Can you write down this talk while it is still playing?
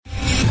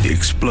the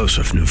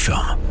explosive new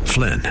film,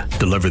 Flynn,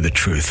 deliver the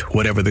truth,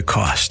 whatever the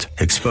cost,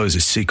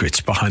 exposes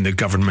secrets behind the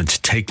government's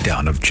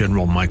takedown of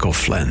General Michael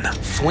Flynn.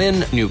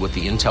 Flynn knew what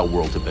the intel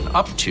world had been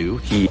up to.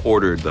 He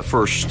ordered the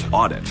first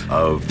audit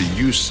of the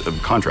use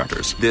of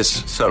contractors.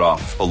 This set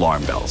off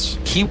alarm bells.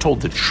 He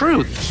told the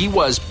truth. He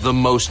was the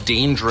most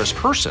dangerous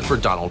person for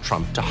Donald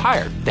Trump to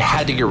hire. They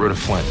had to get rid of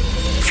Flynn.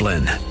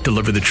 Flynn,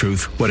 deliver the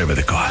truth, whatever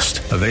the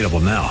cost. Available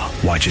now.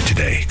 Watch it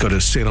today. Go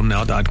to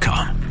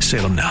salemnow.com.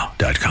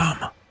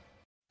 salemnow.com.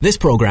 This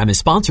program is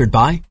sponsored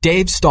by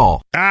Dave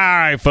Stahl. All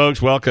right,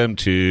 folks, welcome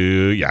to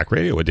Yak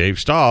Radio with Dave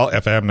Stahl,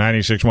 FM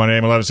 96.1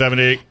 AM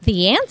 1170.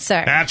 The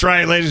Answer. That's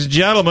right, ladies and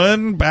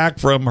gentlemen, back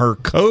from her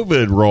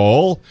COVID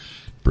role,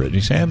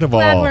 Brittany Sandoval.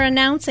 Glad we're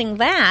announcing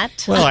that.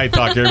 Well, I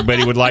thought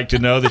everybody would like to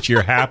know that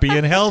you're happy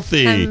and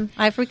healthy.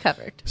 I've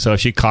recovered. So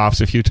she coughs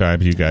a few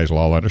times. You guys will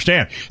all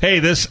understand. Hey,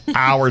 this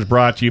hour is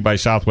brought to you by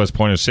Southwest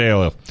Point of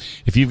Sale.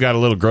 If you've got a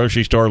little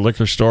grocery store,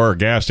 liquor store, or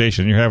gas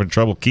station, and you're having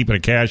trouble keeping a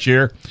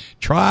cashier,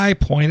 try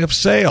Point of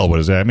Sale. What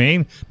does that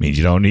mean? It means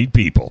you don't need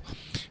people.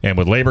 And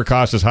with labor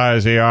costs as high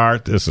as they are,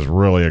 this is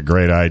really a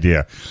great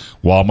idea.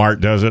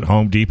 Walmart does it.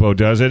 Home Depot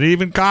does it.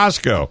 Even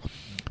Costco.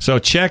 So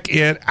check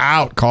it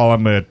out. Call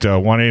them at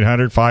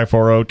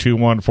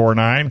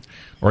 1-800-540-2149,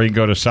 or you can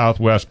go to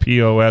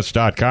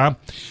southwestpos.com.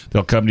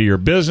 They'll come to your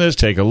business,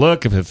 take a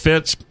look. If it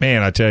fits,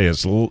 man, I tell you,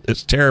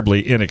 it's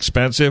terribly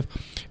inexpensive,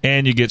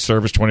 and you get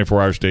service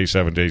 24 hours a day,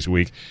 7 days a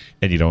week,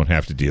 and you don't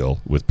have to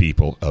deal with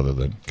people other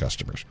than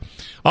customers.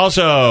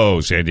 Also,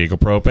 San Diego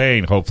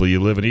Propane. Hopefully you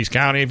live in East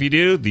County. If you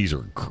do, these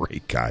are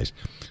great guys.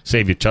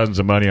 Save you tons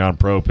of money on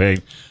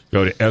propane.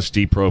 Go to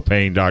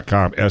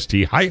stpropane.com,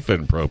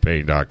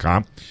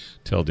 st-propane.com.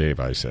 Tell Dave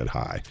I said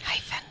hi.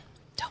 Hyphen.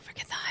 Don't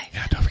forget the hyphen.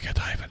 Yeah, don't forget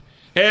the hyphen.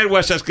 And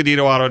West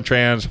Escondido Auto and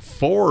Trans,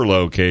 4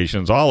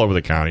 locations all over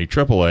the county.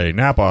 AAA,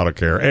 Napa Auto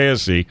Care,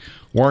 ASC,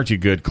 warranty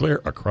good,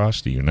 clear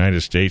across the United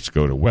States.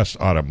 Go to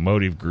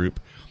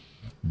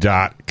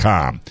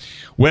westautomotivegroup.com.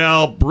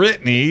 Well,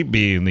 Brittany,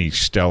 being the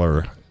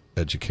stellar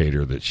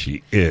educator that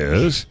she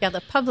is. Yeah, the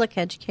public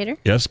educator.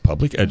 Yes,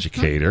 public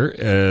educator,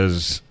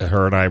 as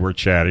her and I were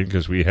chatting,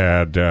 because we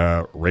had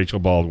Rachel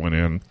Baldwin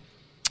in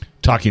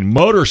talking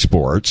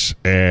motorsports,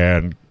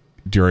 and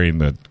during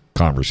the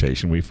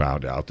conversation we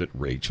found out that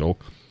Rachel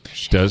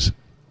does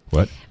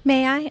what?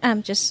 May I?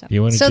 Just so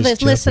just the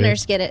jump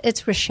listeners get it.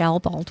 It's Rochelle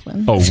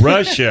Baldwin. Oh,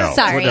 Rochelle.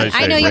 Sorry. What did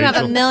I know you Rachel?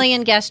 have a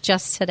million guests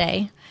just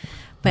today.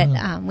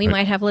 But we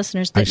might have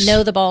listeners that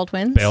know the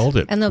Baldwins. Spelled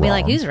it and they'll be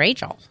like, wrong. who's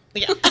Rachel?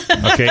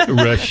 Okay,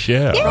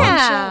 Rochelle.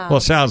 Yeah. Well,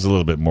 it sounds a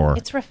little bit more.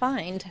 It's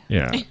refined.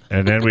 Yeah.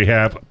 And then we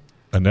have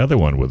another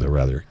one with a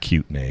rather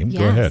cute name.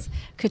 Yes. Go ahead.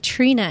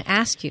 Katrina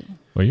Askew.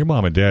 Well, your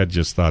mom and dad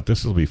just thought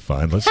this will be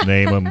fun. Let's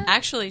name them.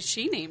 Actually,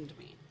 she named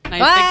me. My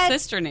What? big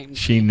sister named me.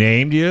 She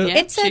named you? Yeah,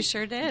 It's she a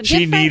sure did.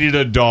 She needed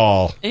a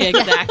doll.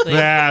 Exactly.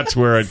 That's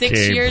where it 6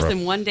 came years from.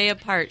 and 1 day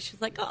apart.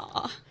 She's like,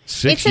 oh.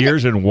 6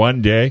 years and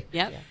 1 day?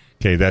 Yep.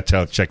 Okay,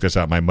 check this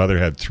out. My mother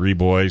had 3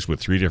 boys with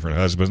 3 different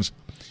husbands.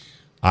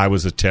 I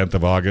was the 10th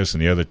of August,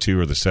 and the other 2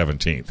 are the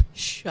 17th.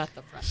 Shut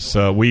the front door.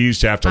 So we used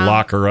to have to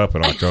lock her up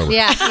in October.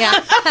 Yeah.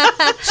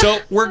 So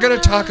we're going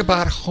to talk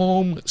about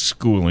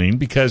homeschooling,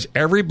 because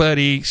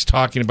everybody's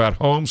talking about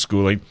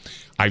homeschooling.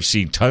 I've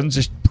seen tons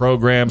of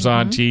programs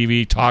on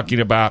TV talking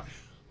about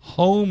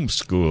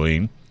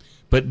homeschooling,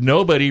 but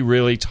nobody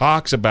really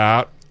talks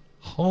about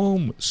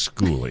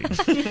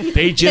homeschooling.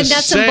 They just the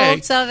nuts say, and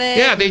bolts of it.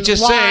 yeah, they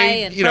just why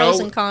say, and you know, pros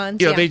and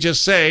cons. you know, Yeah. they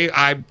just say,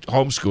 I'm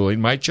homeschooling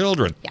my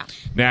children. Yeah.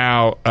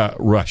 Now,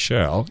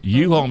 Rochelle,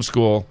 you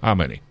homeschool how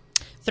many?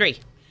 3.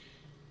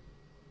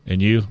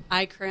 And you?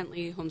 I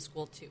currently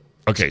homeschool 2.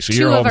 Okay, so 2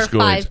 you're of our homeschooling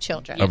 5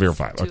 children. of your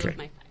 5. 2 Okay. of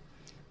my 5.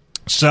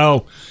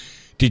 So,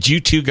 did you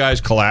 2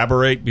 guys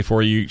collaborate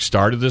before you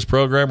started this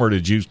program, or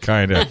did you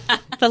kind of?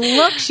 The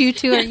looks you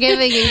 2 are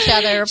giving each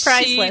other are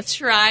priceless. She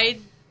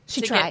tried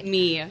She to tried. get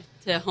me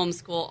to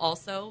homeschool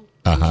also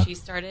Uh-huh. when she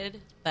started,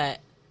 but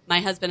my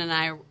husband and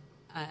I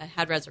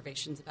had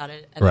reservations about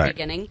it at Right. the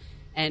beginning,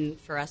 and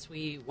for us,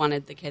 we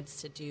wanted the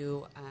kids to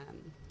do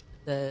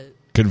the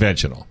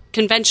Conventional.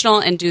 conventional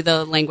and do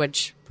the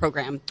language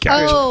program.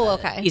 Gotcha. through Oh, the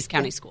okay. East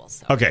County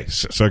schools. So. Okay,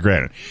 so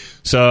granted.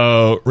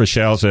 So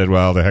Rochelle said,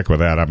 well, the heck with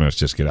that. I'm going to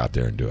just get out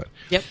there and do it.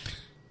 Yep.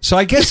 So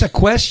I guess the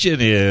question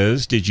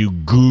is, did you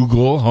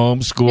Google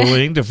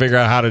homeschooling to figure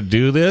out how to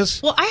do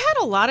this? Well, I had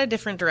a lot of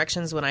different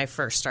directions when I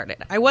first started.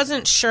 I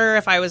wasn't sure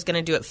if I was going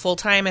to do it full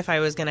time, if I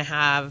was going to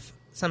have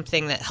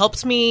something that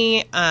helped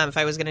me, if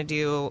I was going to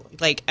do,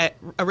 like,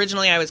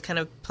 originally I was kind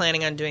of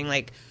planning on doing,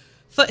 like,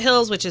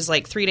 Foothills, which is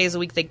like 3 days a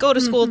week they go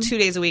to school, 2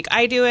 days a week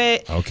I do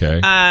it.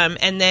 Okay.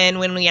 And then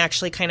when we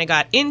actually kind of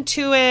got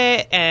into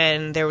it,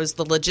 and there was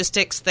the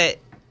logistics that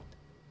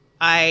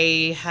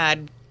I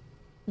had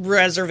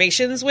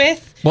reservations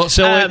with. Well,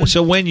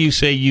 so when you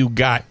say you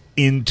got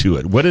into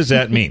it, what does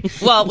that mean?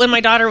 Well, when my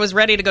daughter was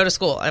ready to go to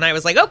school, and I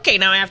was like, okay,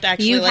 now I have to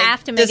actually You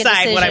have to make a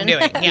decide what I'm doing.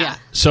 decision. Yeah.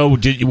 So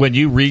when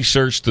you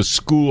researched the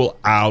school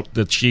out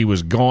that she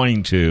was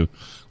going to,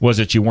 was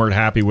it you weren't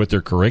happy with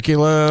their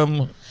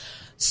curriculum?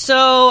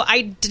 So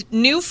I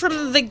knew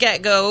from the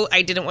get-go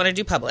I didn't want to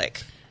do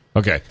public.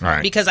 Okay, all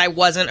right. Because I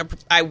wasn't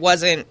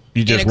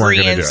You just in weren't gonna do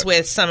agreement it.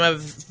 with some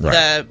of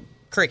the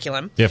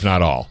curriculum. If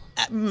not all.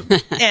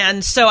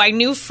 And so I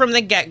knew from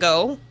the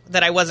get-go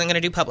that I wasn't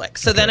going to do public.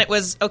 So then it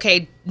was,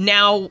 okay,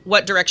 now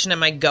what direction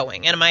am I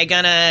going? And am I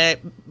going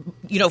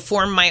to,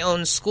 form my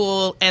own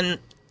school and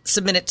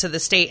submit it to the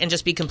state and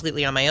just be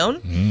completely on my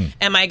own?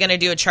 Am I going to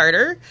do a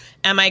charter?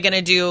 Am I going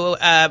to do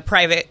a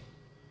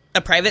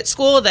private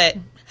school that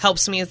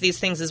helps me with these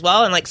things as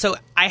well? And so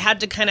I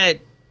had to kind of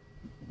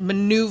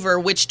maneuver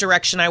which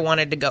direction I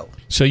wanted to go.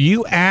 So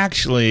you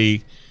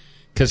actually,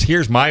 because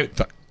here's my,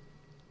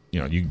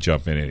 you can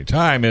jump in any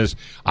time, is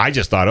I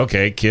just thought,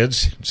 okay,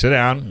 kids, sit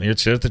down, here,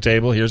 sit at the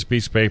table, here's a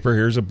piece of paper,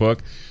 here's a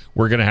book,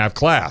 we're going to have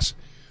class.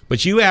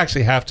 But you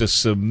actually have to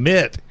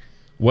submit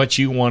what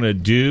you want to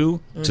do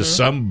to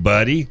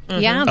somebody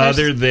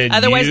other than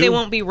otherwise you. They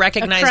won't be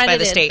recognized by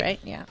the state. Right?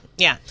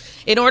 Yeah.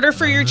 In order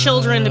for your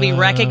children to be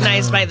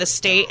recognized by the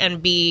state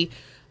and be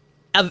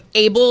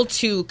able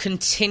to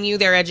continue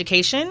their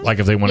education, Like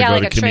if they want to go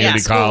like to a trade community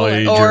school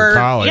college or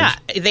college. Yeah,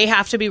 they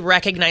have to be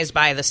recognized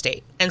by the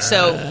state. And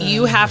so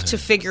you have to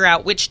figure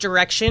out which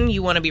direction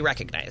you want to be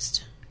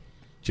recognized.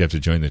 Do you have to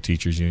join the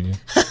teachers union?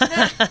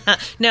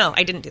 No,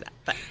 I didn't do that.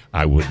 But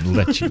I wouldn't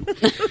let you.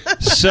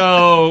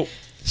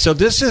 So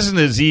this isn't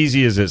as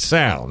easy as it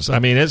sounds. I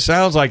mean, it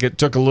sounds like it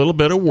took a little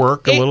bit of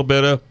work, a little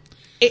bit of...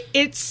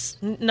 It's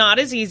not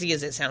as easy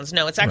as it sounds.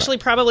 No, it's actually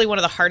probably one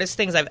of the hardest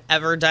things I've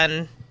ever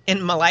done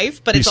in my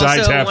life. But Besides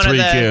it's also have one of three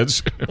the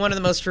kids. one of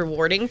the most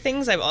rewarding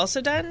things I've also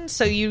done.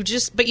 So you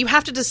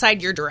have to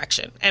decide your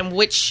direction and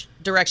which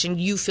direction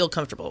you feel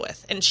comfortable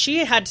with. And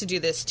she had to do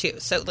this too.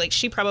 So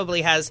she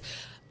probably has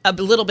a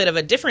little bit of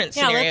a different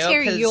scenario. Let's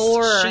hear 'cause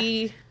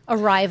your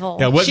arrival.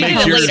 Yeah, what She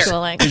makes did it yours...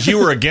 later. Because you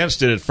were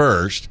against it at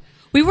first.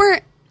 We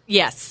were,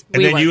 yes.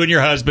 And then were. you and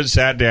your husband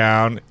sat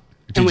down.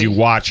 Did you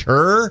watch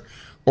her?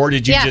 Or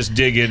did you just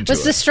dig into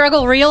Was it? the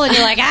struggle real? And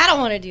you're like, I don't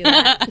want to do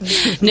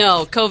that.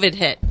 No, COVID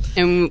hit.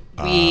 And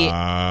we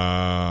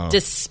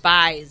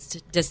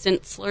despised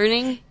distance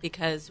learning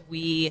because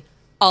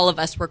all of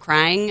us were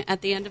crying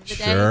at the end of the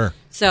day. Sure.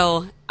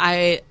 So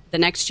the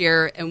next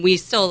year, and we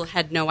still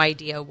had no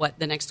idea what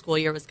the next school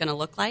year was going to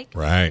look like.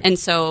 Right. And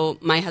so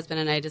my husband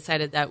and I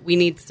decided that we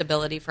need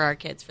stability for our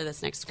kids for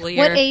this next school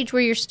year. What age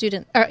were your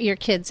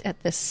kids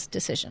at this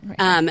decision?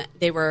 Right?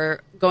 They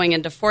were going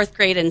into 4th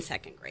grade and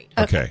 2nd grade.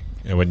 Okay.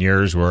 And when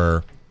yours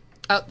were...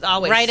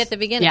 always Right at the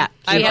beginning. Yeah.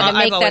 So you had to I've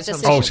make that always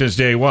decision. Oh, since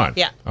day one?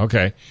 Yeah.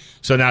 Okay.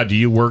 So now do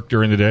you work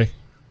during the day?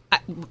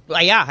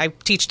 I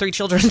teach 3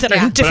 children that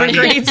are in different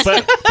grades.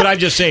 But I'm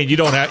just saying you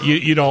don't have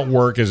you don't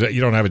work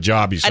you don't have a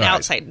job besides. And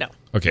outside, no.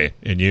 Okay.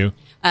 And you?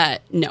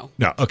 No.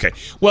 No. Okay.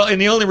 Well, and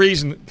the only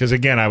reason, because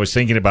again, I was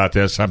thinking about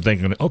this. I'm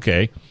thinking,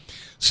 okay,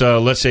 so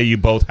let's say you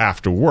both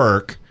have to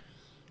work.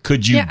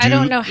 Could you? I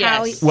don't know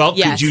how. Yes. Well,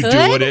 Yes. could you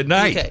do it at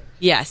night? You could.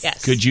 Yes.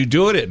 Yes. Could you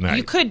do it at night?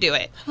 You could do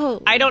it.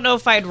 Oh. I don't know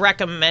if I'd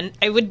recommend.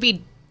 It would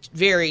be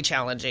very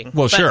challenging.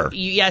 Well, but sure.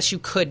 Yes, you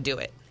could do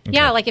it.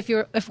 Yeah, like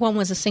if one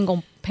was a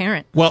single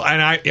parent. Well,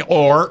 and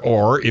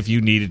or if you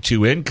needed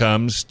 2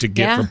 incomes to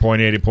get from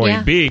point A to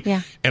point B.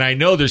 Yeah. And I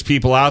know there's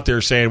people out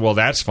there saying, well,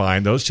 that's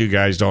fine. Those 2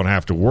 guys don't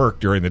have to work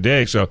during the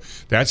day, so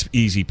that's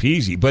easy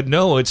peasy. But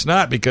no, it's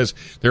not, because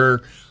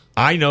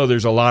I know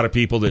there's a lot of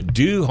people that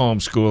do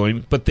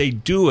homeschooling, but they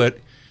do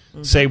it,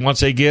 say,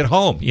 once they get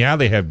home. Yeah,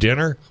 they have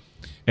dinner,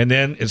 and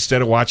then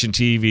instead of watching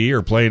TV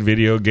or playing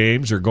video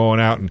games or going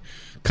out and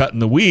cutting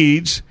the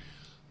weeds.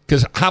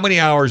 Because how many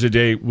hours a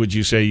day would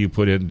you say you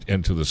put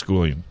into the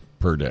schooling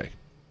per day?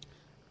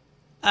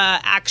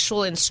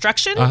 Actual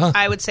instruction,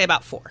 I would say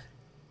about 4.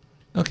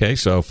 Okay,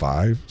 so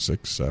 5,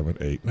 6, 7,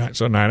 8, 9.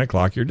 So 9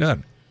 o'clock, you're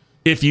done.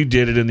 If you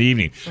did it in the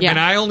evening. Yeah. And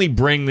I only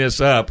bring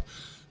this up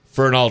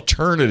for an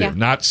alternative.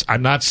 Yeah.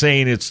 I'm not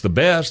saying it's the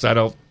best.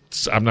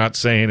 I'm not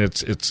saying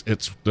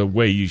it's the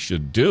way you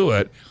should do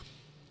it.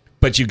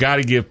 But you got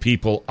to give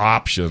people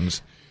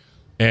options.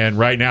 And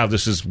right now,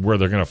 this is where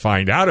they're going to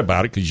find out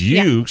about it, because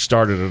you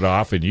started it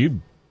off and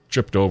you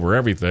tripped over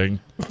everything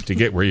to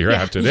get where you're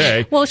at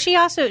today. Well,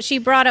 she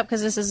brought up,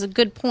 because this is a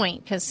good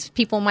point, because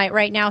people might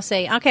right now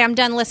say, okay, I'm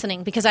done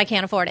listening because I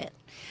can't afford it.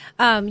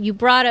 You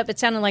brought up, it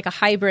sounded like a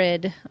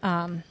hybrid.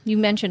 You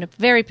mentioned a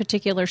very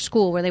particular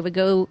school where they would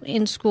go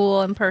in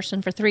school in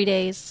person for 3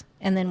 days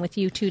and then with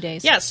you 2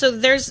 days. Yeah, so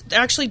there's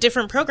actually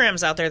different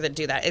programs out there that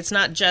do that. It's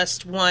not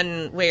just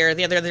one way or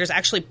the other. There's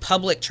actually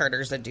public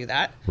charters that do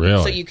that.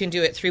 Really? So you can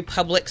do it through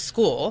public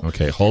school.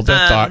 Okay, hold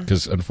that thought,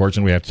 because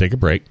unfortunately we have to take a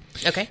break.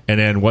 Okay. And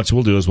then what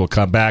we'll do is we'll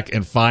come back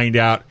and find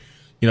out,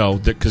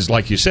 because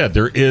like you said,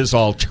 there is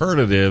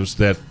alternatives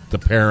that the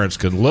parents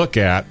can look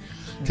at,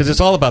 because it's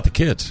all about the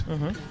kids.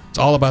 Mm-hmm. It's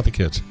all about the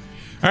kids.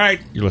 All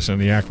right, you're listening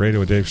to Yak Radio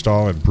with Dave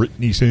Stahl and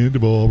Brittany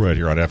Sandoval right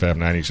here on FM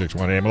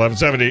 96.1 AM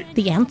 1170.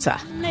 The answer.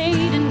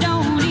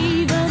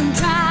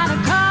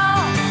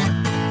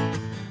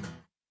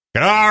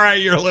 All right,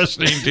 you're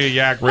listening to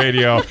Yak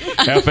Radio,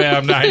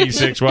 FM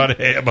 96.1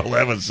 AM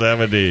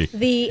 1170.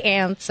 The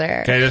answer.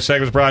 Okay, this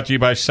segment is brought to you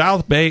by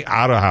South Bay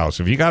Auto House.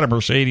 If you got a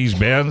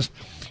Mercedes-Benz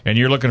and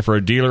you're looking for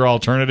a dealer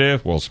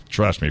alternative, well,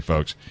 trust me,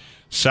 folks,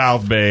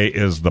 South Bay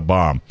is the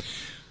bomb.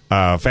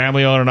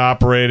 Family owned and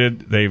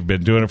operated. They've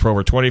been doing it for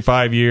over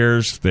 25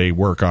 years. They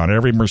work on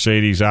every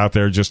Mercedes out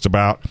there, just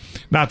about.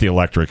 Not the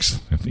electrics,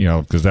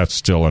 because that's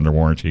still under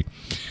warranty.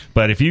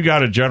 But if you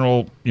got a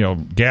general,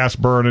 gas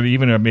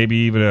burning, maybe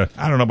even a,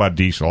 I don't know about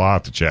diesel, I'll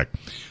have to check.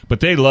 But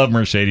they love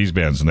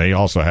Mercedes-Benz, and they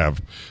also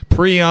have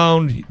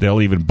pre-owned.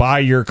 They'll even buy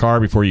your car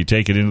before you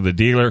take it into the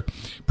dealer.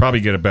 Probably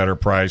get a better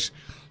price.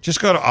 Just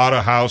go to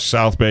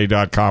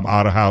AutoHouseSouthBay.com,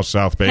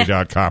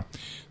 AutoHouseSouthBay.com.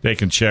 They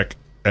can check,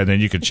 and then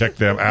you can check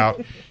them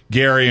out.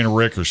 Gary and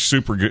Rick are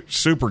super good,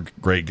 super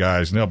great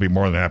guys, and they'll be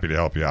more than happy to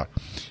help you out.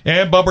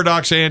 And Bumper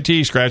Doc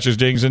Santee, scratches,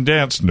 dings, and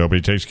dents.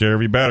 Nobody takes care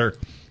of you better.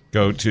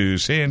 Go to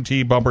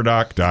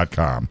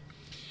SanteeBumperDoc.com.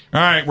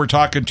 All right, we're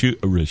talking to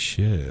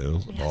Rochelle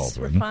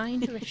Baldwin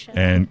Rochelle.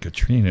 and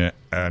Katrina,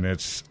 and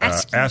it's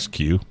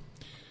Askew.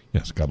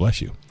 Yes, God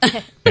bless you.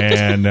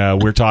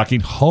 And we're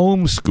talking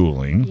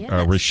homeschooling.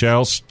 Yes.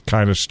 Rochelle's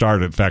kind of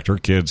started. In fact, her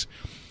kids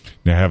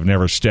have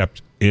never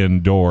stepped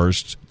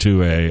indoors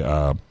to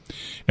a.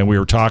 And we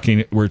were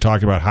talking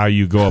about how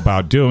you go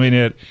about doing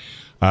it,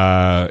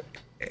 and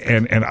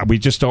we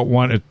just don't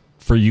want it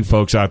for you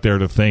folks out there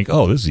to think,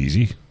 oh, this is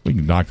easy. We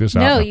can knock this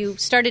out. No, you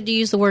started to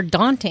use the word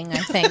daunting, I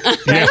think.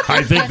 Yeah,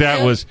 I think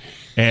that was,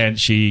 and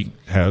she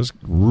has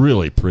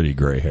really pretty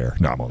gray hair.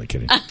 No, I'm only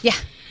kidding. Yeah.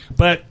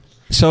 But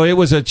so it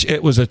was a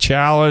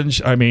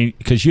challenge. I mean,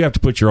 because you have to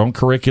put your own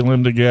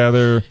curriculum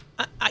together.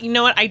 You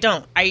know what? I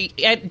don't. I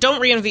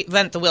don't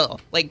reinvent the wheel.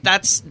 Like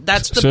that's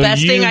the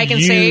best thing I can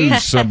say.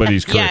 Use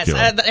somebody's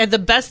curriculum. Yes, the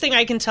best thing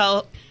I can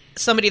tell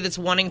somebody that's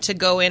wanting to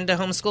go into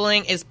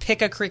homeschooling is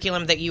pick a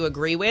curriculum that you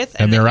agree with,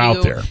 and they're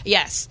out there.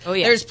 Yes. Oh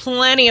yeah. There's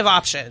plenty of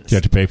options. Do you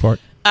have to pay for it?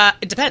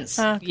 It depends.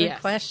 Good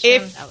question.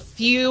 If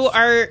you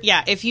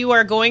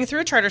are going through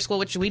a charter school,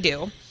 which we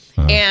do.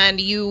 And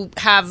you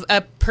have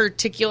a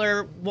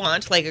particular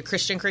want, like a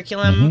Christian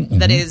curriculum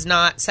that is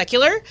not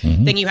secular,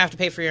 then you have to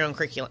pay for your own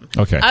curriculum.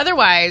 Okay.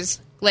 Otherwise,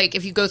 like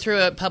if you go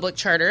through a public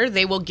charter,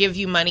 they will give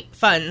you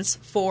funds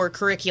for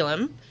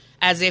curriculum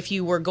as if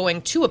you were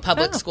going to a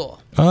public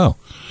school. Oh.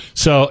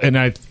 So, and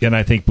I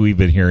think we've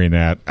been hearing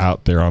that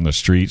out there on the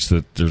streets,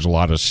 that there's a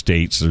lot of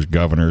states, there's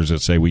governors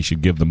that say we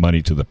should give the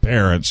money to the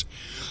parents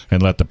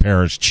and let the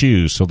parents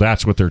choose. So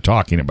that's what they're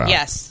talking about.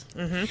 Yes.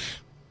 Mm-hmm.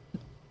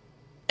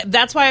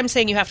 That's why I'm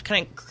saying you have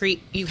to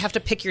you have to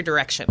pick your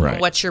direction,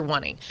 right. What you're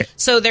wanting.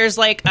 So there's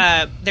like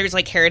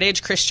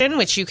Heritage Christian,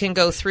 which you can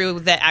go through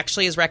that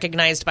actually is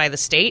recognized by the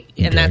state,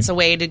 and that's a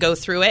way to go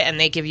through it, and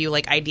they give you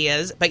like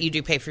ideas, but you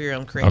do pay for your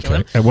own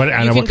curriculum. Okay. And what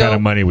kind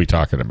of money are we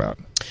talking about?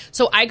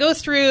 So I go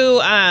through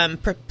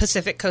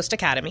Pacific Coast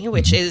Academy,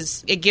 which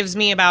is, it gives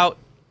me about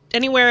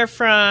anywhere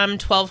from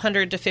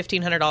 $1,200 to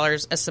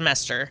 $1,500 a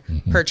semester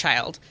per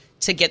child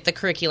to get the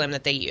curriculum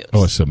that they use.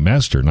 Oh, a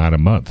semester, not a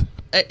month.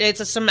 It's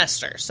a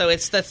semester, so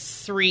it's the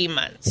 3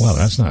 months. Well,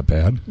 that's not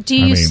bad. Do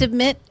you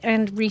submit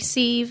and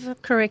receive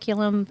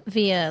curriculum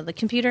via the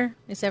computer?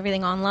 Is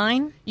everything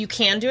online? You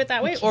can do it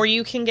that way, or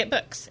you can get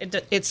books.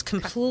 It's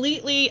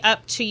completely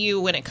up to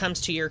you when it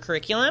comes to your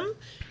curriculum.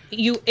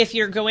 If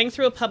you're going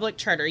through a public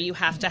charter, you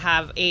have to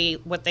have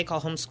what they call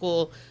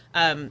homeschool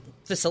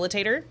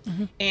facilitator,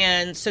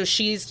 and so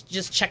she's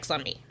just checks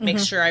on me,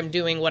 makes sure I'm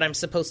doing what I'm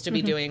supposed to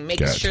be doing,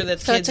 makes sure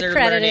that kids are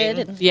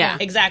learning. Yeah,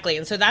 exactly.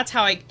 And so that's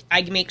how I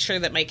make sure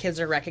that my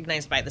kids are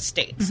recognized by the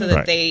state, so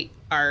that they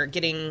are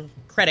getting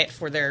credit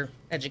for their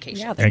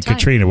education. Yeah, and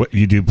Katrina,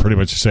 you do pretty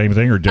much the same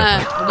thing or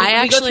different?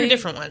 We go through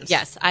different ones.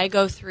 Yes, I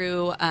go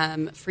through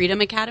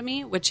Freedom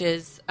Academy, which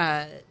is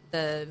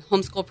the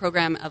homeschool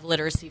program of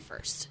Literacy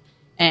First.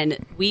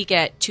 And we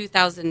get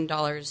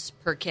 $2,000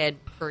 per kid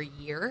per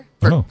year,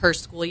 per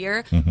school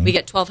year. We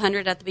get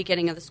 $1,200 at the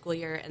beginning of the school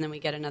year, and then we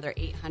get another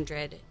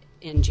 $800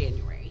 in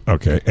January.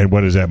 Okay, and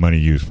what is that money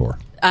used for?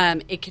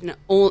 It can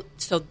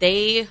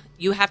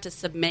you have to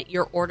submit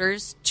your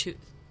orders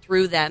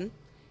through them,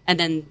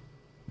 and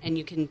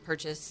you can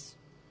purchase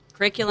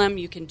curriculum.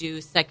 You can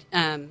do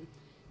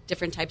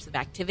different types of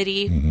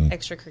activity,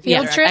 extracurriculars.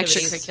 Field trips?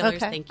 Extracurriculars. Okay.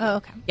 Thank you. Oh,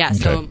 okay. Yeah, Okay.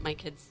 so my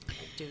kids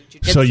do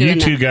jujitsu. So you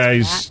and two that-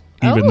 guys,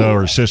 even though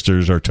are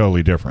sisters, are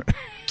totally different.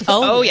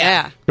 Oh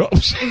yeah.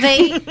 Oops.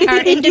 They are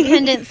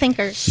independent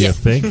thinkers. You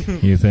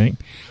think? You think?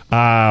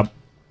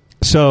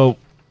 So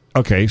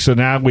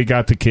now we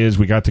got the kids,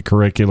 we got the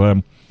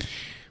curriculum.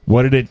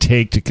 What did it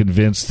take to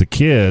convince the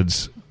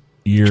kids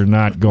you're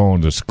not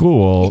going to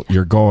school,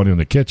 you're going in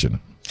the kitchen?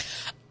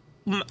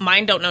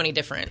 Mine don't know any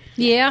different.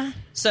 Yeah.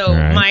 So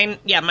right.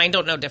 mine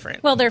don't know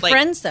different. Well, they're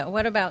friends, though.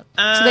 What about?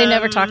 So they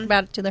never talk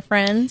about it to their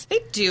friends?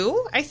 They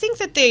do. I think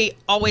that they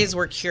always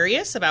were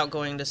curious about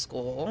going to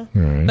school.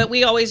 Right. But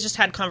we always just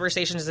had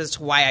conversations as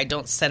to why I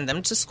don't send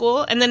them to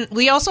school. And then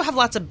we also have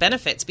lots of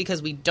benefits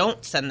because we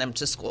don't send them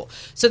to school.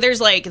 So there's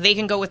they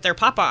can go with their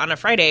papa on a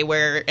Friday,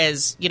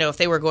 whereas, if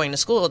they were going to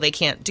school, they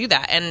can't do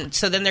that. And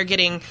so then they're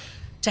getting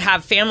to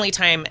have family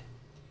time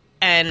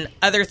and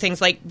other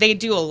things. Like they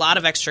do a lot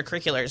of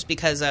extracurriculars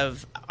because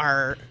of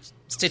our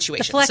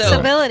situation. The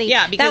flexibility. So,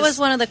 yeah, because that was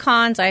one of the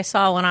cons I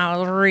saw when I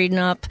was reading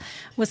up,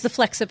 was the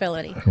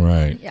flexibility.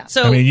 Right. Yeah.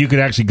 So, I mean, you could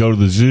actually go to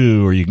the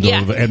zoo, or you can go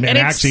to the, and it's-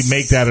 actually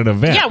make that an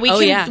event. Yeah,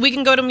 we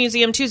can go to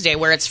Museum Tuesday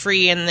where it's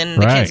free, and then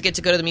the Right. kids get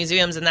to go to the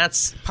museums, and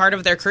that's part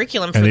of their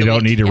curriculum for and they the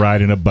don't week. need to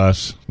ride in a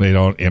bus. They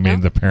don't. I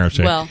mean, the parents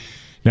say. Well,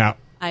 now,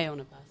 I own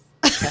a bus.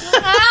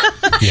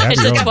 you have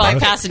It's your a own bus?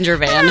 12-passenger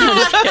van.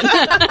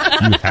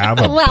 You have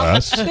a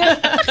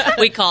bus?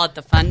 We call it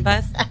the fun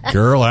bus.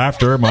 Girl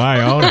after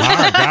my own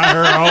heart got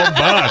her own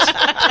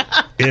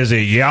bus. Is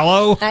it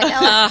yellow?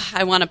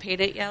 I want to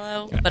paint it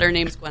yellow, but her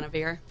name's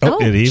Guinevere. Oh,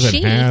 it even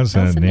gee, has a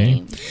that's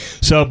name.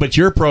 So, but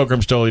your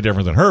program's totally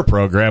different than her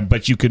program,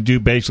 but you can do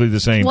basically the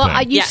same Well,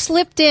 thing. you Yes.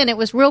 slipped in. It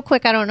was real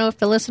quick. I don't know if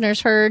the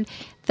listeners heard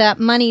that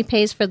money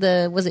pays for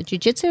was it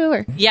jiu-jitsu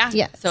or? Yeah.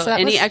 Yeah. So, that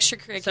any was-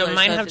 extracurriculars. So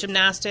mine if have it's-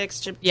 gymnastics,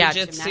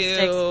 gymnastics,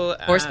 jiu-jitsu,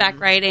 horseback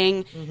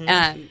riding.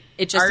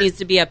 It just Art. needs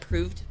to be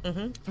approved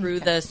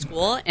through the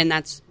school, and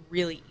that's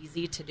really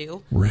easy to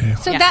do. Really?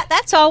 So Yeah.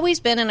 that's always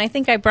been, and I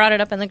think I brought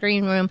it up in the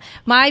green room,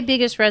 my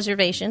biggest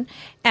reservation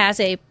as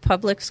a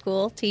public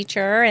school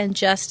teacher and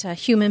just a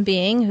human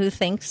being who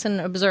thinks and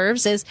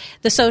observes is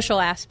the social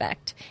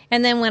aspect.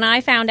 And then when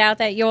I found out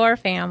that your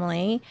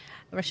family,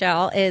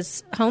 Rochelle,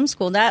 is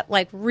homeschooled, that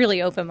like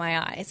really opened my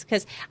eyes,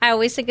 because I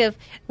always think of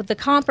the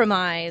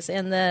compromise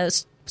and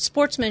the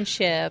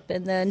sportsmanship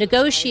and the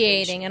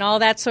negotiating and all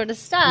that sort of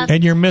stuff.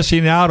 And you're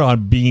missing out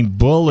on being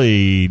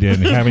bullied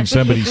and having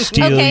somebody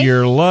steal Okay.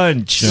 your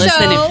lunch. So-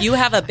 Listen, if you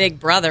have a big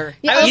brother,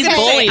 Yeah, he's okay.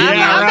 bullying you.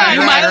 Yeah, right, you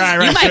right, might, right,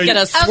 right. you might So get a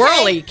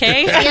swirly,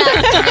 okay?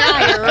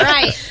 yeah, you're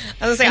right.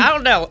 I was saying, I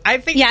don't know. I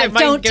think Yeah, that might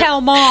don't go- tell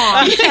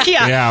mom.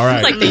 yeah. Yeah, right.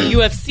 It's like the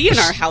UFC in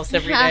our house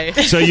every day.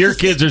 So your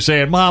kids are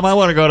saying, "Mom, I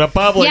want to go to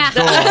public Yeah.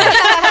 school."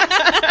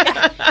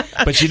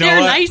 But you know They're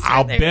what? nicer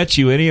I'll there. bet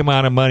you any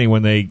amount of money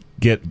when they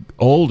get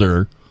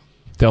older,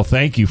 they'll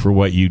thank you for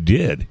what you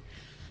did.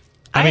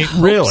 I mean,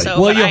 hope really?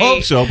 so, Well, but you I-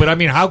 hope so, but I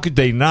mean, how could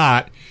they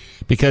not?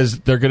 Because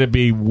they're going to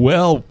be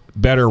well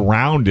better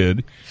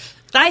rounded.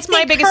 That's my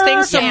think biggest thing.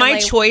 her So my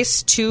family-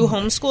 choice to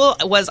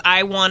homeschool was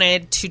I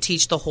wanted to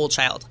teach the whole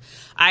child.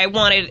 I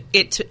wanted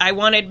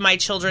my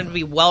children to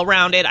be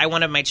well-rounded. I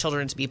wanted my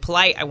children to be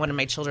polite. I wanted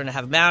my children to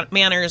have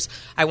manners.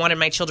 I wanted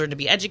my children to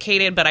be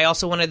educated, but I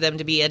also wanted them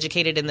to be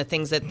educated in the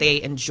things that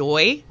they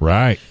enjoy.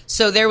 Right.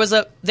 So there was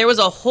a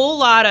whole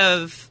lot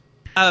of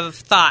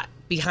thought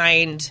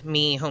behind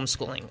me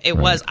homeschooling. It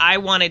was I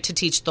wanted to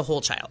teach the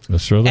whole child.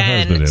 Let's throw the And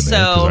husband in there because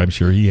so- I'm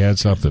sure he had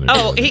something to do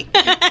Oh, with it. he,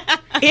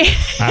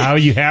 Oh,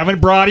 you haven't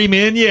brought him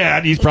in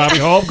yet. He's probably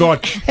home going,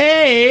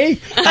 "Hey,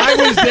 I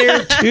was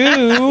there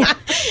too."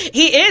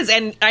 he is,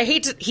 and I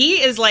hate to.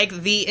 He is like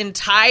the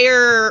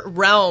entire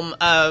realm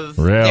of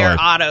Really? their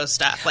auto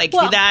stuff. Like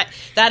Well, that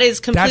is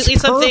completely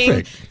That's something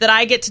perfect. that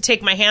I get to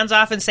take my hands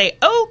off and say,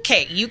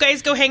 "Okay, you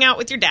guys go hang out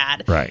with your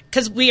dad." Right.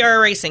 Because we are a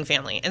racing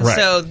family, and Right.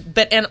 so,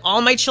 and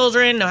all my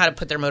children know how to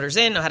put their motors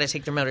in, know how to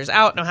take their motors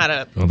out, know how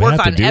to Well, they work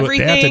have to on do it- they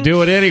everything. have to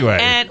do it anyway.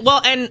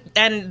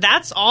 And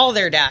that's all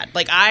their dad.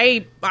 Like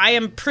I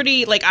am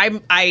pretty like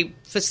I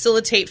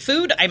facilitate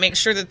food. I make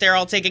sure that they're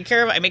all taken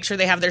care of. I make sure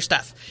they have their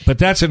stuff. But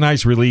that's a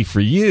nice relief for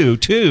you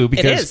too,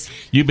 because is.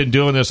 you've been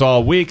doing this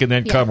all week, and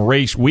then come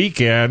race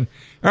weekend.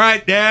 All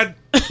right, Dad,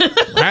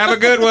 have a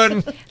good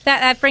one.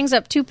 That brings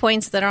up 2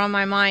 points that are on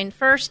my mind.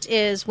 First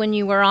is when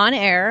you were on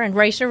air and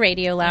Racer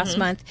Radio last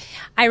month,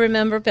 I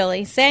remember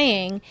Billy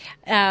saying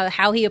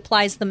how he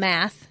applies the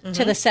math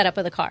to the setup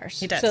of the cars.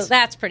 He does. So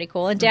that's pretty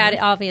cool. And Dad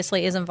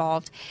obviously is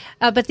involved.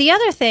 But the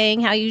other thing,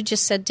 how you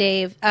just said,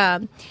 Dave,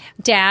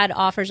 Dad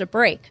offers a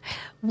break.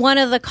 One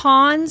of the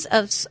cons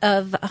of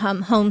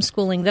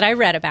homeschooling that I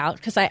read about,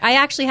 because I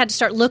actually had to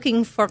start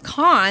looking for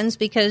cons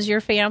because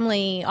your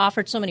family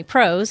offered so many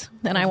pros,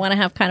 and I want to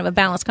have kind of a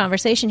balanced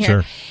conversation here,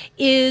 Sure.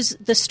 is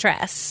the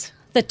stress.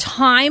 The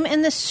time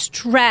and the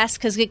stress,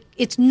 because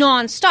it's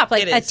nonstop.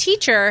 Like It a is.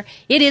 teacher,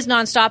 it is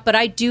nonstop, but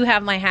I do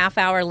have my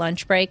half-hour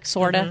lunch break,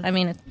 sort of. I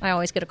mean, I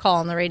always get a call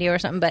on the radio or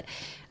something, but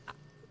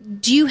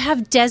do you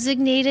have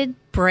designated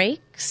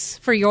breaks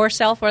for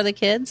yourself or the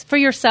kids? For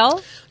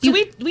yourself? So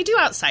we do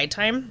outside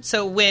time.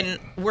 So when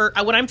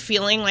I'm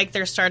feeling like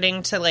they're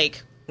starting to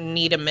like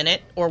need a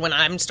minute, or when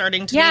I'm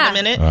starting to Yeah. need a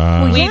minute,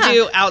 Well, we yeah.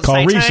 do outside Call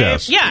time.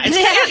 recess. Yeah,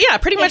 it's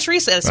pretty much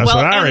recess. That's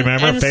what I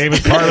remember.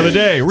 Favorite part of the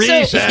day,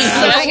 recess.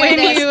 my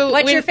goodness.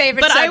 What's your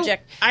favorite but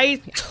subject?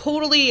 I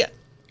totally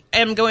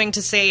am going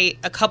to say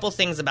a couple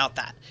things about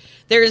that.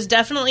 There is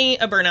definitely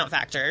a burnout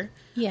factor.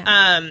 Yeah.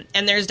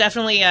 And there's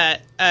definitely a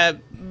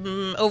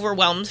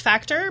overwhelmed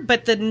factor.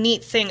 But the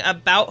neat thing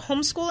about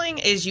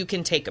homeschooling is you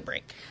can take a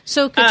break.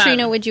 So,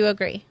 Katrina, would you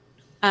agree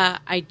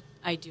I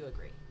do agree.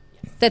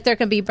 that there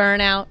can be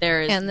burnout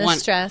There is and the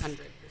stress? 100%.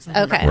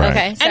 Okay, Right.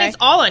 okay. And sorry. it's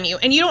all on you.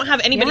 And you don't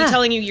have anybody Yeah.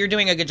 telling you you're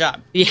doing a good job.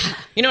 Yeah.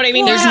 You know what I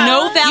mean? There's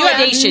no You have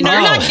validation. no-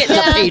 You're not getting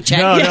a paycheck.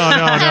 No.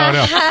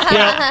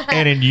 Well,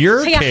 and in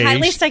your yeah, case, at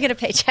least I get a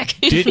paycheck.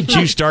 didn't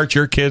you start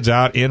your kids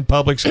out in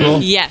public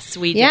school? Yes,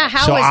 we do. Yeah,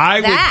 how so was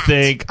I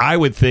that?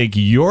 would think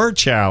your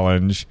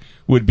challenge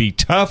would be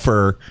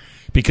tougher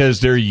because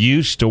they're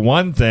used to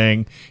one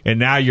thing, and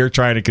now you're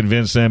trying to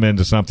convince them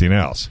into something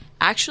else?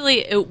 Actually,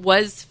 it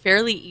was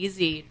fairly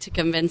easy to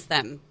convince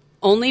them,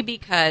 only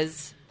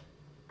because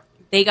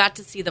they got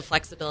to see the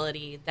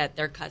flexibility that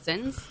their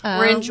cousins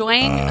were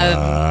enjoying of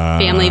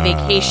family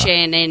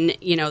vacation,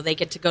 and they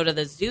get to go to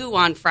the zoo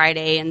on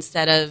Friday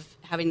instead of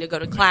having to go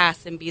to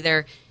class and be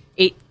there.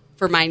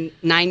 For my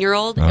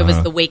 9-year-old, it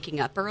was the waking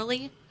up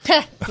early,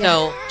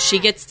 so she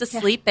gets to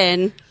sleep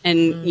in,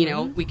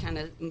 and we kind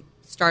of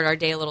start our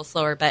day a little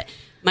slower. But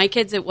my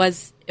kids, it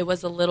was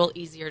a little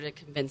easier to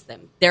convince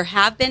them. There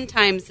have been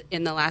times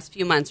in the last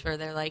few months where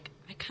they're like,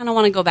 I kind of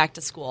want to go back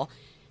to school.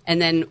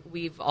 And then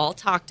we've all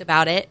talked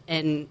about it,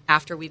 and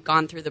after we've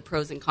gone through the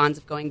pros and cons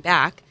of going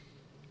back,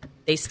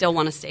 they still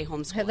want to stay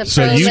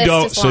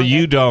homeschooled. So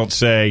you don't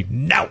say,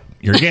 no,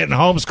 you're getting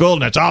homeschooled,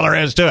 and that's all there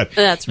is to it.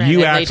 That's right.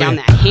 You lay down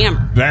that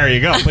hammer. There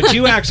you go. But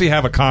you actually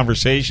have a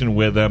conversation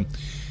with them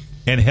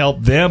and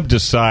help them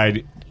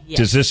decide,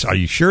 are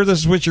you sure this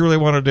is what you really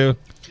want to do?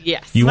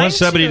 Yes. You want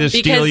somebody to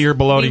steal your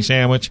bologna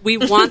sandwich? We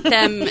want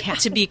them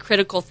to be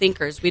critical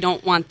thinkers. We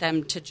don't want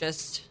them to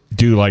just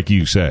do like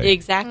you say.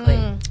 Exactly.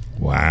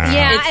 Wow.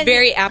 Yeah, it's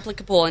very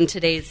applicable in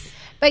today's.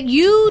 But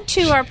you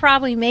two are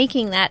probably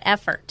making that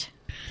effort.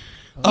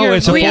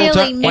 It's a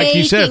full-time, like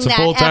you said, it's a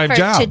full-time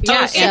job.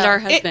 And our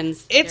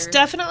husbands. It's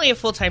definitely a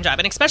full-time job,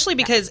 and especially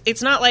because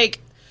it's not like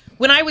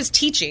when I was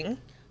teaching,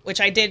 which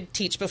I did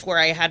teach before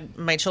I had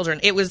my children,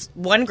 it was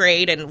one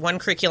grade and one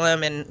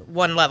curriculum and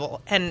one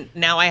level, and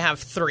now I have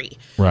 3.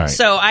 Right.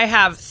 So I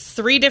have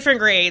 3 different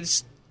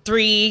grades,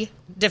 3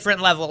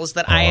 different levels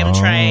that I am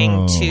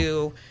trying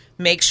to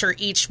make sure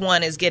each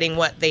one is getting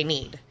what they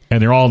need.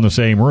 And they're all in the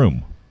same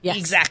room. Yes.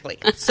 Exactly.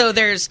 So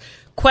there's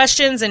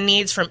questions and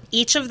needs from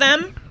each of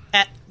them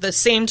at the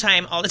same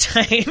time all the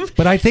time.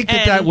 But I think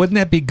that wouldn't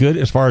that be good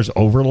as far as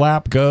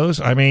overlap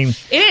goes? I mean,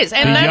 it is.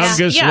 And the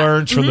youngest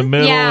learns from the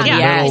middle, and the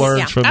middle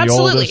learns from the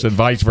oldest, and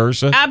vice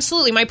versa.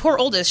 Absolutely. My poor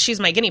oldest, she's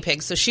my guinea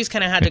pig, so she's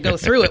kind of had to go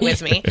through it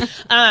with me.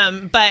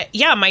 But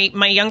yeah,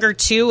 my younger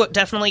 2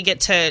 definitely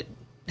get to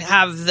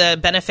have the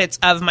benefits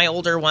of my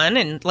older one.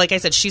 And like I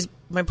said, she's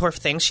my poor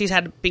thing. She's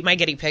had to be my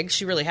guinea pig.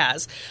 She really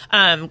has.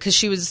 Because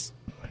she was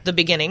the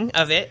beginning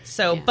of it.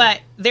 So, but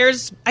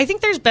I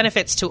think there's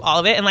benefits to all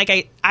of it. And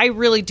like, I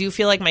really do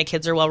feel like my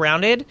kids are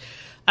well-rounded.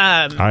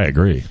 I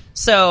agree.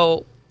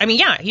 So, I mean,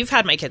 yeah, you've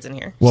had my kids in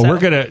here. Well,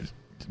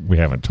 we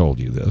haven't told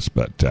you this,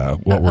 but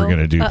what we're going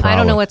to do probably. I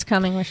don't know what's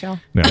coming,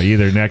 Rochelle. No,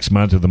 either next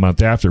month or the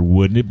month after,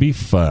 wouldn't it be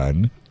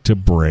fun to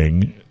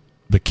bring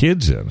the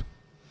kids in?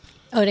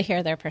 Oh, to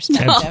hear their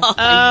perspective. Yes.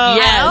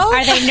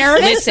 Are they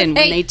nervous? Listen,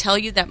 when they tell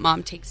you that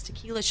mom takes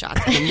tequila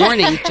shots in the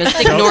morning,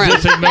 just ignore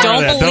them.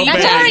 Don't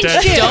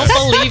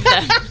believe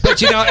them.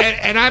 But,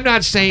 and I'm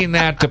not saying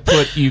that to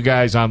put you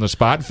guys on the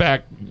spot. In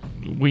fact,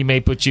 we may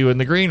put you in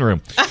the green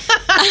room.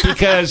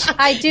 Because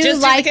I do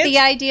like the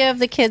idea of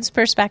the kids'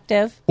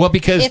 perspective. Well,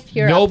 because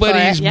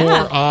nobody's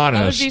more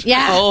honest.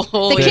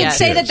 The kids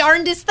say the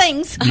darndest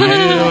things.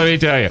 Let me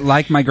tell you.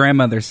 Like my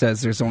grandmother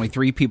says, there's only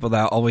 3 people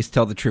that always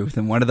tell the truth,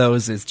 and one of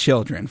those is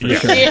children, for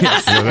sure.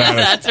 Yes.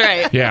 That's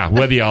right. Yeah,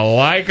 whether you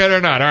like it or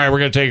not. All right, we're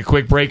going to take a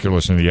quick break. You're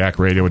listening to Yak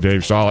Radio with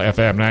Dave Stahl,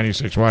 FM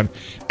 96.1,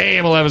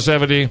 AM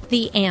 1170.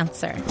 The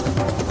Answer.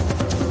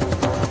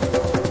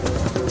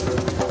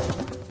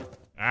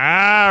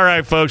 All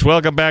right, folks,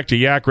 welcome back to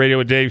Yak Radio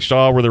with Dave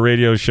Stahl, where the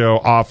radio show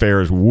off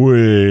air is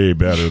way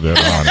better than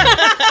on air.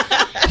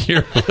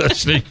 You're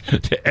listening to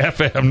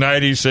FM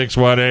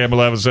 96.1 AM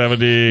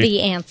 1170.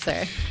 The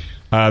Answer.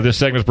 This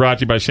segment is brought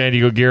to you by San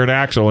Diego Gear and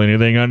Axle.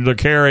 Anything under the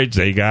carriage,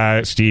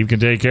 Steve can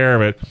take care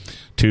of it.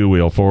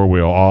 2-wheel,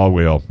 4-wheel,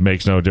 all-wheel,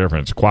 makes no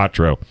difference.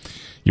 Quattro.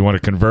 You want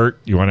to convert,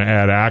 you want to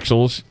add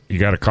axles, you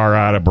got a car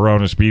out of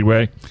Barona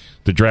Speedway,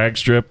 the drag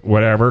strip,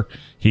 whatever.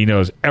 He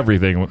knows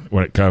everything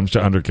when it comes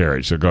to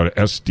undercarriage. So go to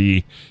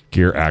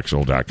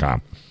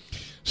sdgearaxle.com.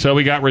 So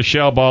we got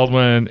Rochelle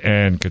Baldwin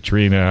and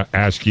Katrina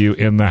Askew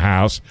in the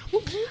house.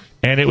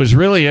 And it was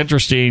really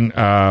interesting.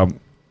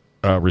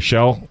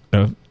 Rochelle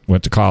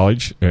went to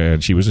college,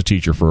 and she was a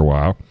teacher for a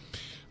while.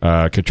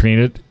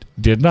 Katrina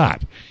did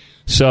not.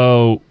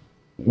 So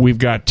we've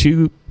got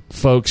 2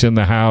 folks in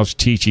the house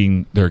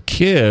teaching their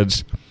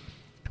kids.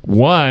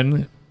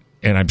 One,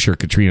 and I'm sure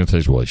Katrina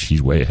says, well,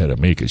 she's way ahead of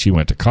me because she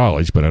went to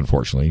college, but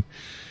unfortunately,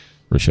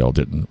 Rochelle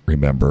didn't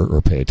remember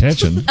or pay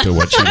attention to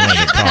what she learned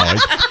in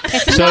college.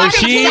 So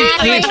she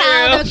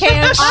how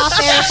the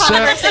off-air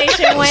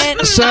conversation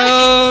went.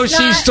 So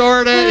she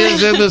sort of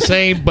is in the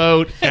same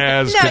boat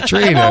as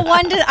Katrina.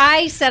 Well,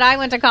 I said I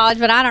went to college,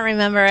 but I don't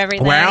remember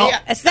everything. Well,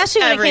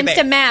 especially when it comes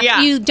to math. Yeah.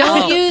 You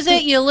don't use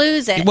it, you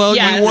lose it. Well,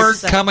 you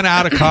weren't coming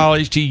out of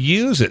college to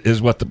use it,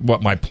 is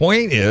what my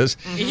point is.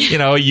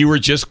 You were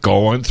just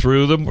going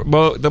through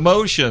the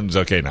motions.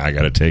 Okay, now I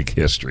got to take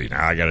history.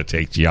 Now I got to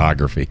take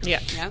geography.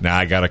 Yeah.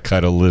 Now I got to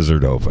cut a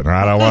lizard open. Or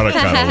I don't want to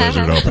cut a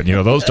lizard open.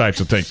 Those types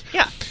of things.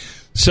 Yeah.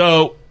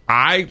 So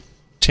I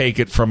take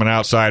it from an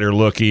outsider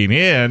looking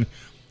in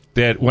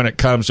that when it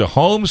comes to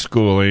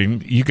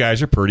homeschooling, you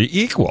guys are pretty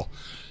equal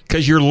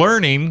because you're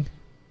learning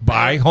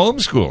by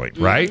homeschooling,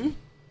 right?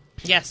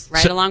 Yes.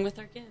 right along with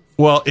our kids.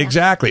 Well,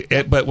 exactly.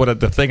 But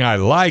the thing I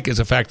like is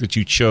the fact that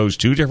you chose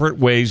two different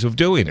ways of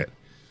doing it.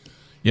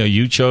 You know,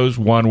 you chose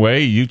one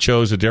way, you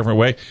chose a different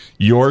way.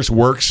 Yours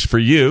works for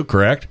you,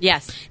 correct?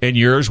 Yes. And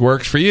yours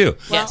works for you.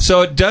 Yes.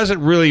 So it doesn't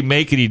really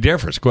make any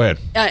difference. Go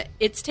ahead.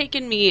 It's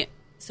taken me,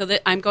 so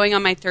that I'm going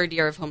on my 3rd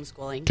year of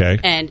homeschooling. Okay.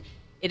 And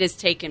it has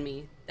taken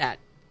me that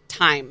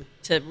time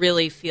to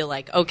really feel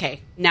like,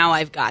 okay, now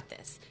I've got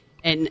this.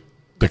 And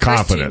The first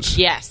confidence.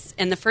 Yes.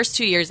 And the first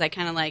 2 years, I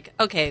kind of like,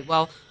 okay,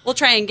 well, we'll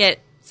try and get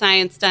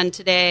science done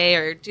today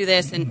or do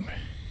this. And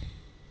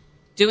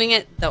doing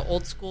it the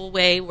old school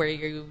way where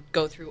you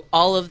go through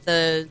all of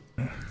the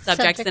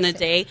subjects in a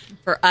day,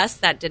 for us,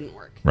 that didn't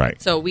work.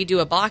 Right. So we do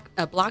a block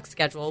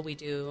schedule. We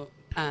do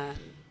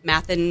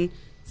math and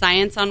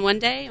science on one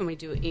day, and we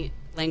do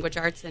language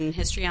arts and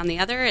history on the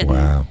other. And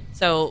Wow.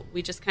 So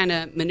we just kind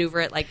of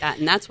maneuver it like that,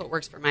 and that's what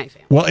works for my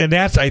family. Well, and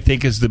that's, I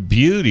think, is the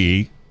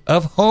beauty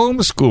of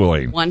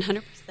homeschooling.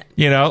 100%.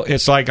 You know,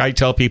 it's like I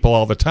tell people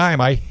all the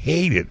time, I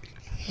hated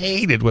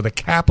with a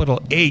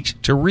capital H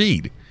to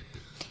read.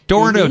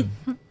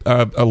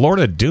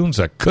 Lorna Doone's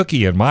a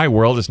cookie in my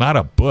world. It's not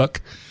a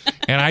book,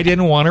 and I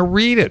didn't want to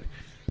read it.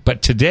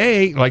 But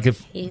today, like if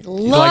He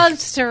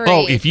loves to read.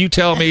 Oh, if you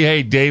tell me,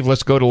 hey, Dave,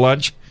 let's go to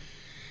lunch.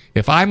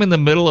 If I'm in the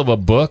middle of a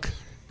book,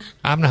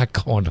 I'm not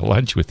going to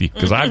lunch with you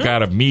because I've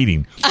got a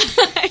meeting.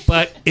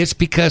 But it's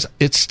because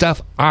it's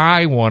stuff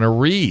I want to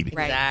read.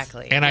 Right.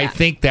 Exactly. And I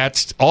think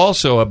that's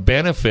also a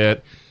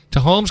benefit to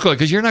homeschooling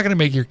because you're not going to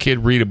make your kid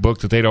read a book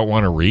that they don't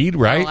want to read,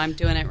 right? Oh, I'm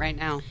doing it right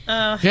now.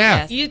 Yeah.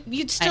 Yes.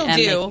 You'd still I am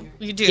do. making her.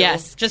 You do.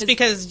 Yes, Just 'cause-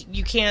 because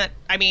you can't,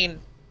 I mean,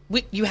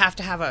 you have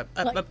to have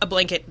a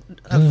blanket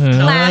of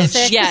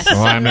Classic. Yes.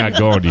 Well, I'm not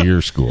going to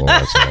your school.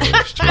 That's all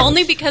there is to it.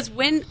 Only because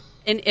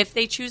if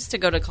they choose to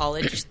go to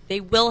college,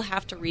 they will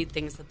have to read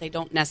things that they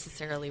don't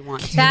necessarily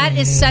want to. That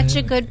is such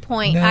a good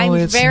point. No, I'm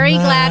it's very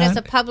glad not. as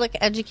a public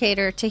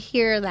educator to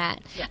hear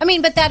that. I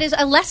mean, but that is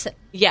a lesson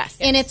Yes.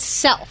 in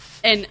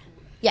itself. And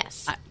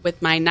Yes.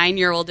 with my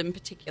 9-year-old in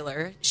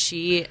particular,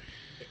 she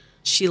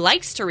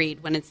likes to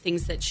read when it's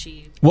things that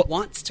she Well,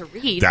 wants to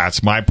read.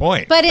 That's my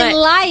point. But in But-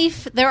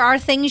 life, there are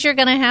things you're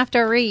going to have to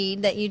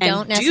read that you And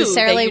don't do that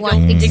necessarily you want.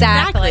 don't-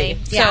 Exactly.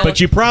 Exactly. Yeah. So- But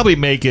you probably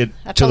make it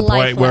That's to a the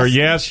life point where, lesson.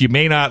 yes, you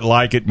may not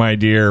like it, my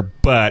dear,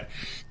 but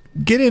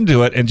get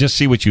into it and just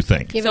see what you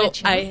think. Give so it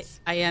a chance.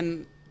 I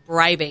am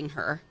bribing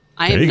her.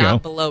 I There am you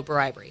not go. below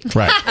bribery.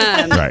 Right.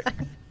 Right.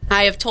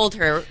 I have told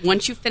her,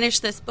 once you finish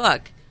this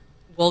book,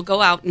 we'll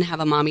go out and have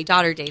a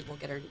mommy-daughter date. We'll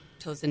get her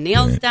toes and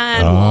nails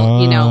done.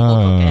 We'll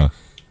go get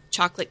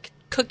chocolate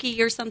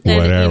cookie or something.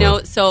 Whatever. You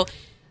know, so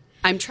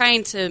I'm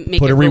trying to make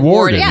Put it a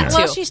reward in rewarding Yeah, there.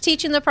 well, too. she's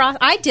teaching the process.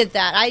 I did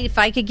that. If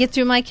I could get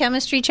through my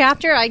chemistry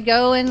chapter, I'd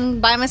go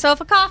and buy myself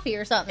a coffee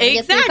or something to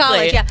get through Exactly.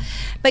 college. Yeah,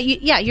 but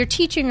you're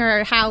teaching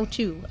her how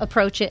to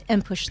approach it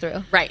and push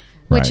through, Right.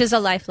 which Right. is a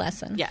life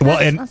lesson. Yeah. Well,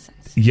 That's and awesome.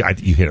 yeah,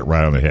 you hit it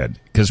right on the head.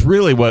 Because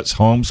really, what's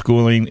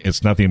homeschooling?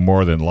 It's nothing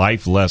more than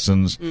life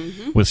lessons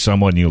with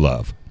someone you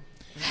love.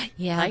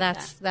 Yeah, like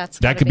that's That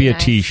gotta could be a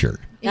nice. T-shirt.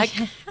 That-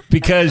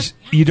 Because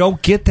you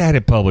don't get that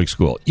in public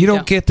school. You don't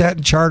No. get that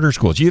in charter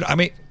schools. I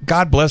mean,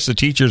 God bless the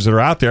teachers that are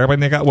out there. I mean,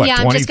 they got, what, Yeah,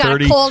 I've 20, just got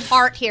 30? a cold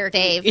heart here,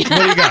 Dave. What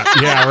do you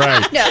got? Yeah,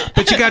 right. No.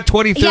 But you got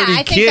 20, 30 Yeah, I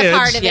think kids. the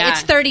part of Yeah.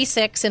 it's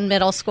 36 in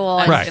middle school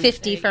and Right.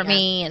 50 for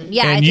me, and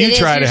yeah, and it you is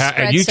try to your and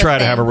spread you so try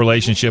to have a thin.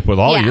 relationship with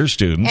all Yeah. your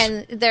students.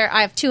 And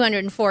I have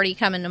 240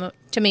 coming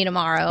to me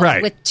tomorrow.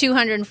 Right. With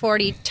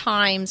 240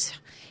 times,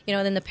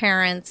 then the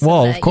parents.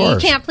 Well, and of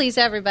course. You can't please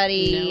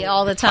everybody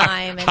all the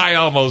time. And, I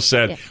almost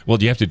said, Yeah. well,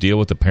 do you have to deal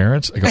with the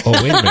parents? I go, oh,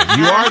 wait a minute.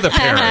 You are the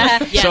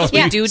parent. Yes, So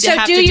we you- do So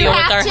have do to you deal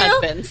have with our to?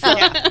 husbands.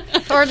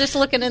 Oh. Or just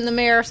looking in the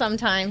mirror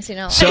sometimes, So-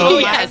 oh my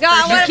Yes,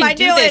 God, you what can am I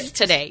do doing? this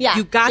today. Yeah,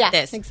 You got yeah,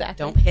 this.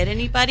 exactly. Don't hit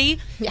anybody.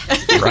 Yeah.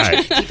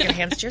 Right. Keep your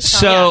hands to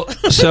yourself.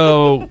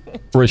 So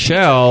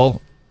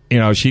Rochelle,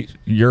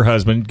 your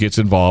husband gets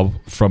involved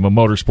from a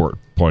motorsport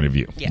point of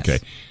view. Yes. Okay.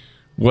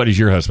 What does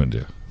your husband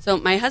do? So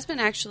my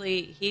husband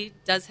actually, he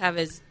does have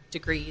his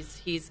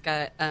degrees. He's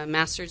got a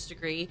master's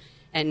degree,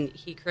 and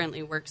he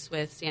currently works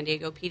with San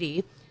Diego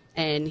PD,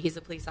 and he's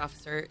a police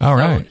officer. All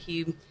so right.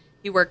 he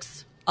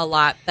works a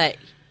lot, but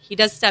he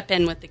does step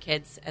in with the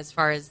kids as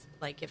far as,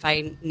 like, if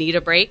I need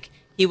a break,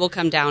 he will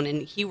come down,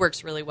 and he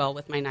works really well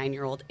with my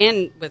 9-year-old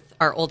and with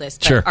our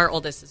oldest. But Sure. our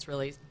oldest is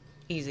really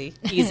Easy.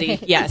 easy.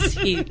 Yes,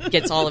 he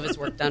gets all of his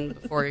work done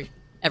before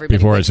everybody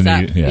Before wakes it's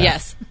up. needed, yeah.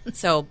 Yes.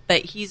 So,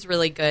 but he's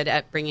really good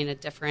at bringing a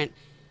different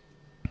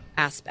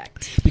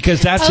aspect.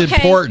 Because that's Okay.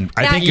 important.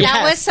 I That- think if-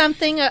 that Yes. was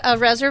something. A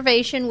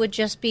reservation would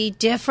just be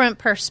different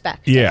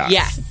perspective. Yeah.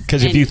 Yes.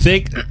 Because if And- you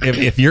think,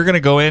 if you're going to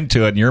go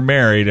into it and you're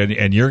married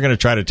and you're going to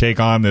try to take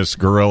on this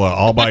gorilla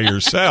all by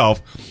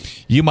yourself,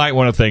 you might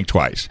want to think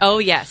twice. Oh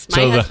yes, my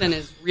So the- husband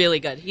is really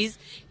good. He's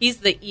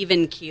the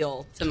even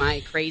keel to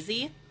my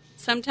crazy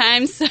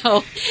sometimes.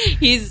 So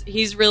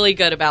he's really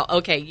good about,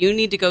 okay, you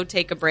need to go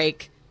take a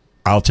break,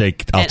 I'll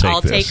take and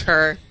I'll this. take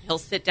her. He'll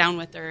sit down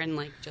with her and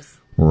just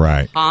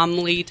Right.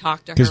 calmly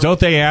talk to her. Because don't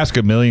they ask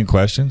a million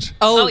questions?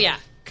 Oh, Oh, yeah.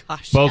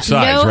 gosh, Both No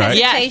sides, right?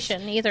 Yes.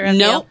 hesitation, either of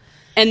no. you.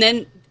 And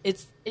then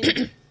it's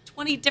in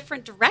 20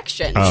 different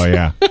directions. Oh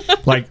yeah,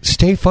 like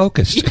stay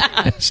focused.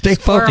 Stay Or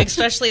focused.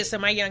 especially so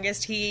my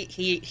youngest,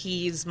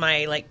 he's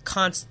my like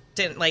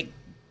constant like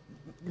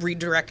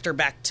redirector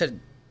back to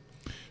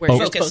Where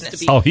you're supposed to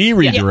be. Oh, he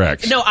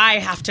redirects. No, I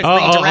have to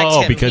redirect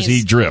him because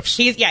he drifts.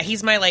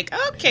 He's my like,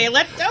 okay,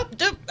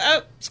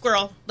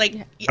 squirrel. Like,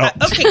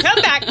 okay,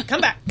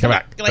 come back.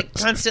 Like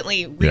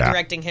constantly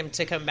redirecting him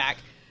to come back.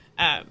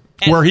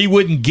 Where he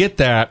wouldn't get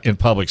that in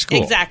public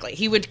school. Exactly.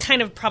 He would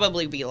kind of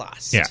probably be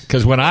lost. Yeah,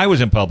 because when I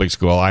was in public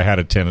school, I had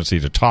a tendency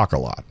to talk a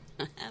lot.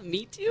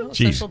 Me too.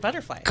 Jeez. Social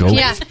butterfly. Go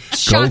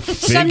Someday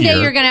figure.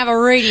 you're going to have a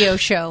radio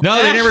show.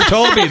 No, they never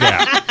told me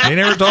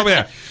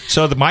that.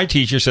 So my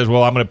teacher says,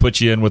 well, I'm going to put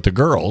you in with the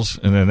girls,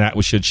 and then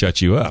that should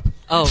shut you up.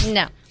 Oh.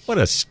 No. What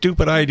a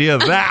stupid idea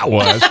that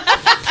was.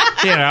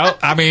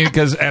 I mean,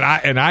 because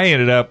I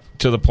ended up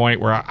to the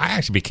point where I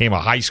actually became a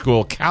high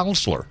school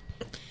counselor.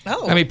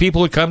 Oh. I mean,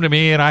 people would come to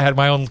me, and I had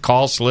my own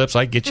call slips.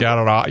 I'd get you out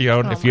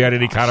of, if you had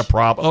any kind of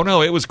problem. Oh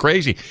no, it was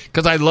crazy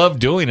because I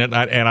loved doing it,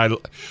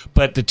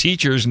 but the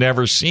teachers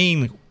never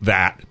seen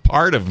that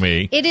part of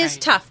me. It is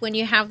tough when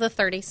you have the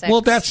 36.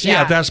 Well,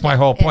 that's my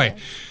whole point.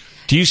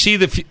 Do you see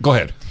go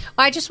ahead.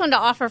 Well, I just wanted to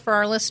offer for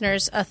our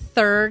listeners a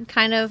third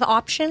kind of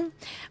option.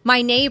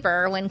 My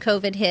neighbor, when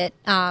COVID hit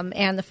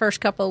and the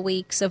first couple of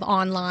weeks of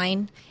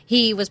online,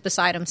 he was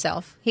beside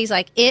himself. He's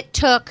like, it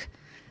took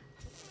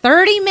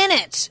 30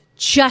 minutes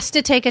just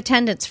to take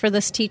attendance for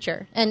this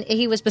teacher. And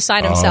he was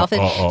beside himself.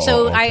 Okay.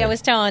 I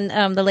was telling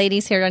the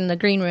ladies here in the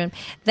green room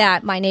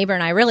that my neighbor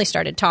and I really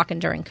started talking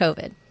during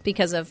COVID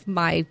because of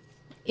my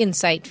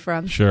insight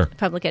from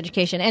public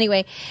education.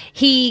 Anyway,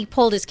 he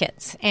pulled his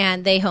kids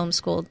and they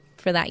homeschooled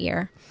for that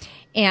year.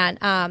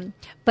 And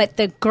but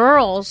the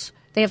girls,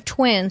 they have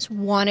twins,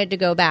 wanted to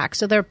go back.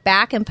 So they're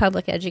back in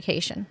public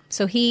education.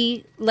 So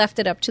he left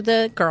it up to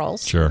the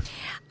girls. Sure.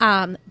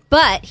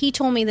 But he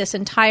told me this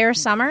entire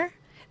summer,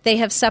 they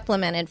have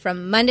supplemented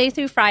from Monday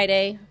through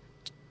Friday,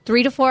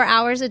 3 to 4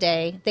 hours a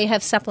day. They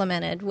have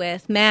supplemented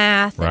with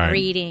math and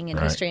reading and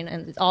history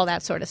and all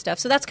that sort of stuff.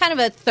 So that's kind of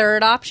a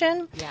third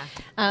option.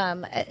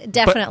 Yeah.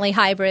 Definitely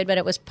hybrid, but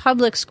it was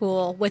public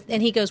school.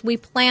 And he goes, we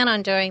plan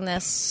on doing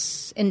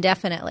this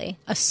indefinitely,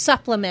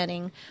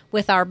 supplementing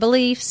with our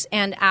beliefs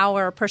and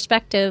our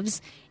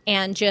perspectives.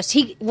 And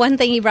one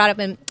thing he brought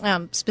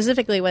up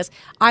specifically was,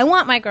 I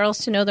want my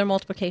girls to know their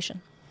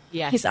multiplication.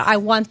 Yes. He said, I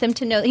want them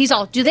to know. He's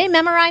all, do they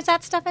memorize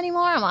that stuff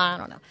anymore? I'm like, I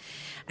don't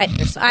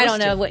know. I don't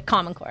know what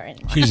Common Core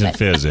anymore. She's in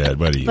phys ed.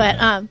 What do you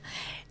know?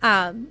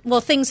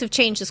 Well, things have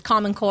changed as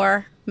Common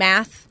Core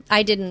math.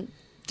 I didn't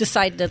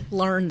decide to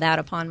learn that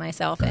upon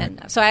myself. Right.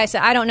 And so I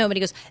said, I don't know. But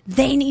he goes,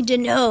 they need to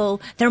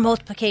know their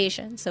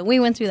multiplication. So we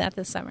went through that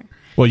this summer.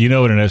 Well, you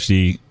know what an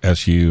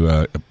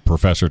SU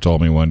professor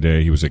told me one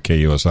day? He was at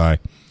KUSI.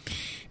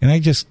 And I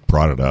just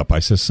brought it up. I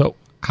said, so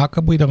how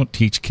come we don't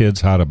teach kids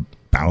how to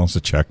balance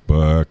a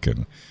checkbook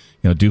and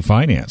do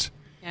finance?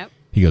 Yep.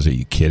 He goes, are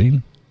you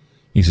kidding?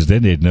 He says,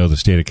 then they'd know the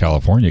state of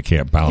California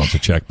can't balance a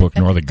checkbook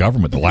nor the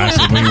government. The last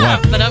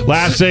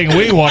thing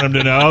we want them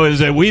to know is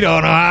that we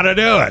don't know how to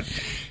do it.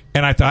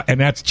 And I thought, and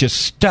that's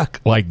just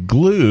stuck like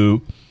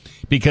glue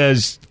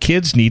because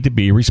kids need to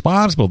be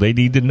responsible. They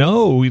need to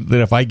know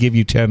that if I give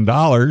you $10,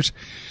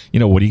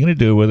 what are you going to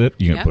do with it?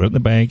 You're going to put it in the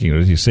bank. You're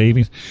going to do your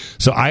savings.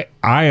 So I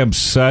am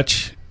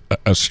such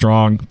a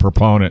strong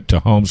proponent to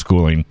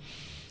homeschooling.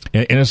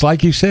 And it's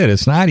like you said,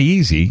 it's not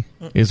easy.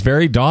 It's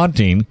very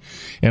daunting.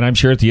 And I'm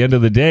sure at the end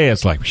of the day,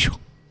 it's like, whew.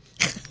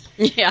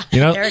 Yeah.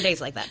 There are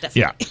days like that,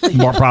 definitely.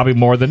 Yeah. Probably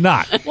more than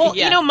not.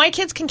 Well, my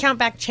kids can count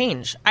back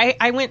change.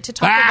 I went to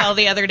Taco Bell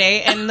the other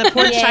day, and the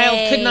poor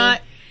child could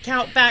not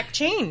count back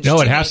change.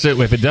 No, it has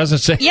to, if it doesn't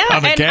say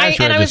on the cash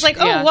register. And I was like,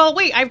 well,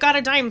 wait, I've got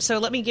a dime, so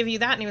let me give you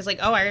that. And he was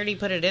like, I already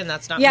put it in.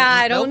 That's not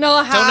I don't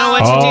know how. Don't know what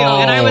to do.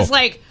 And I was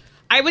like,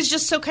 I was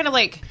just so kind of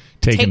like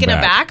taken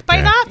aback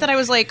by that I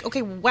was like,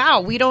 okay,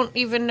 wow, we don't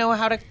even know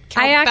how to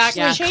count back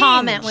change. I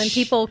comment when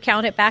people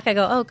count it back. I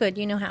go, oh, good,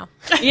 you know how.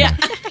 Yeah.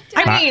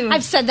 I mean,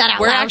 I've said that out loud.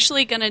 We're loud.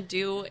 actually going to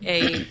do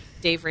a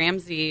Dave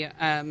Ramsey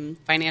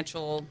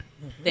financial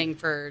thing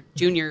for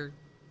juniors,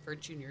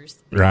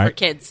 for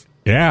kids.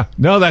 Yeah.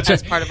 No,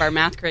 that's part of our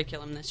math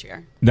curriculum this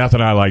year.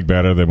 Nothing I like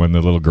better than when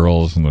the little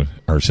girls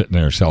are sitting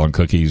there selling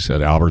cookies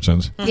at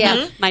Albertsons. Mm-hmm.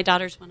 Yeah. My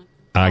daughter's one of them.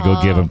 I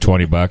go give them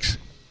 $20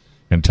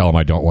 and tell them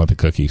I don't want the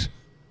cookies.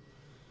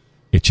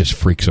 It just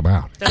freaks them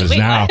out because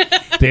now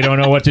they don't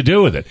know what to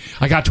do with it.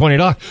 I got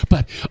 $20,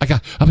 but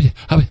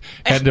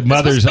and the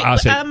mothers, I'll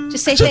say,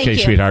 just say thank you,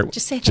 sweetheart.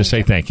 Just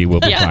say thank you.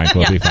 We'll be fine.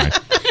 We'll be fine.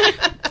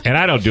 And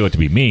I don't do it to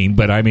be mean,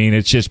 but I mean,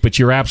 it's just. But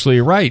you're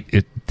absolutely right.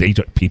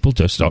 People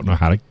just don't know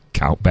how to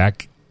count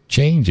back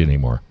change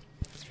anymore.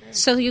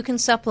 So you can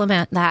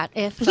supplement that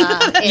if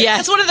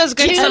it's one of those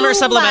good summer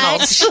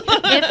supplementals.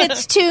 If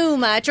it's too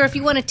much, or if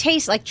you want to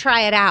taste,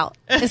 try it out.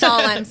 Is all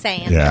I'm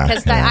saying. Yeah,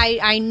 because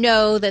I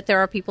know that there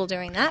are people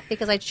doing that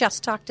because I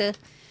just talked to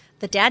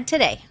the dad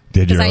today.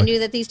 Did you? Because I knew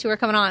that these two were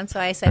coming on, so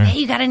I said, "Hey,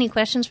 you got any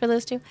questions for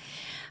those two?"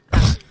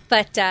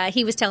 But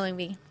he was telling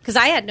me because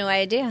I had no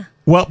idea.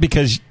 Well,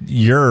 because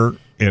you're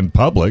in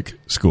public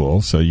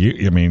school, so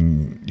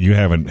you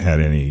haven't had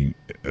any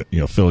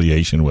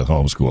affiliation with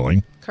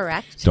homeschooling.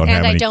 Correct.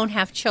 I don't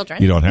have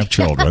children. You don't have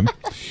children.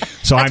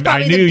 So That's I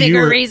probably knew the bigger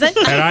you were, reason.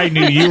 and I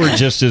knew you were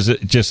just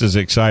as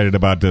excited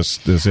about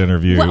this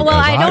interview. Well, as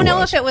I don't know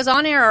was. if it was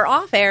on air or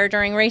off air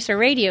during Racer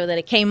Radio that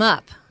it came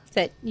up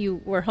that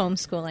you were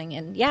homeschooling,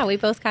 and yeah, we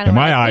both kind of. And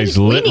my eyes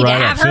lit we need right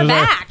to up. have her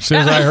back. As soon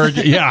as I heard,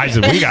 I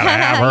said we got to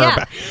have her Yeah.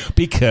 back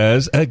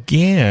because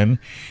again,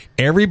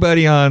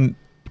 everybody on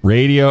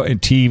radio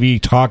and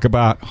TV talk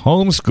about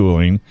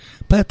homeschooling,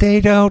 but they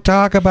don't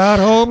talk about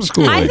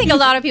homeschooling. I think a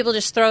lot of people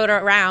just throw it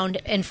around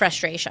in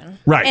frustration,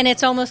 right? And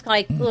it's almost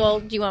like, well,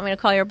 do you want me to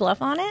call your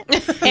bluff on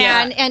it?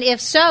 And if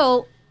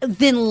so,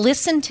 then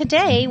listen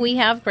today. We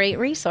have great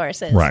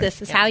resources. Right.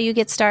 This is how you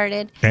get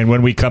started. And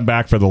when we come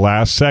back for the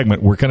last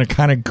segment, we're going to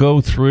kind of go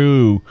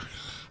through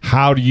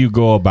how do you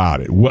go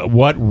about it?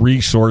 What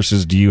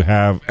resources do you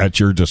have at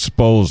your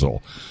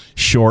disposal,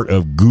 short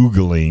of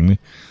Googling?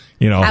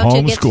 How homeschool.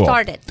 to get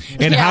started,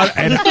 and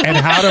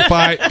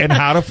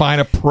how to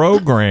find a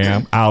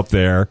program out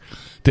there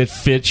that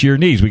fits your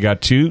needs. We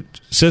got two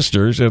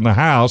sisters in the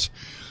house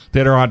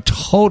that are on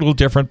total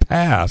different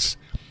paths,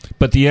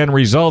 but the end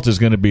result is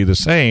going to be the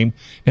same,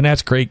 and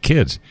that's great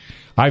kids.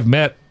 I've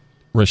met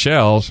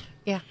Rochelle's.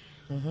 Yeah.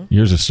 Mm-hmm.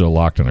 Yours is still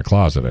locked in a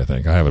closet, I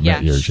think. I haven't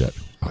met yours yet.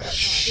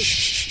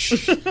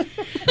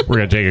 We're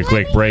going to take a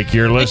quick break.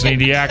 You're listening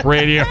to Yak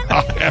Radio,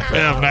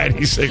 FM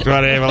 96.1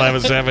 AM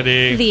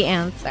 1170. The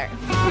answer.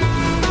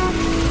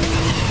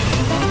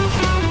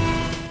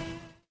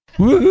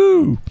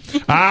 Woohoo!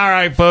 All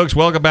right, folks,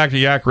 welcome back to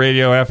Yak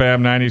Radio,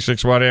 FM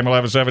 96.1 AM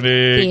 1170.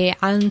 The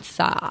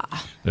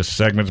answer. This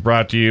segment's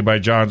brought to you by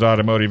John's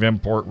Automotive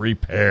Import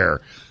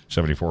Repair,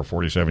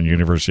 7447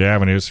 University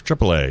Avenue,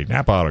 AAA,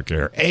 Napa Auto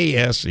Care,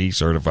 ASE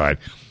certified.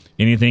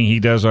 Anything he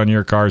does on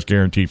your car is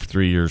guaranteed for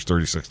 3 years,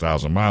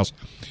 36,000 miles,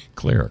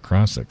 clear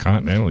across the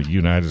continental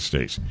United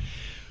States.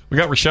 We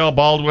got Rochelle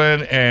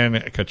Baldwin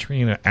and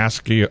Katrina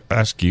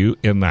Askew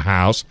in the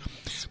house.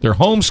 They're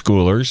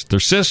homeschoolers. They're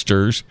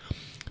sisters.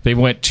 They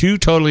went two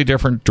totally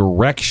different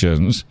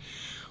directions,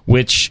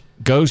 which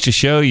goes to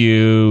show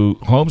you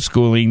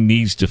homeschooling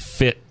needs to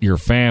fit your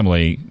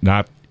family,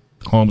 not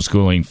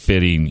homeschooling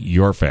fitting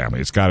your family.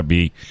 It's got to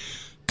be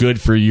good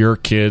for your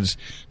kids,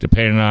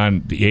 depending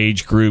on the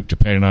age group,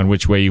 depending on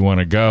which way you want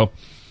to go.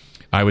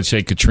 I would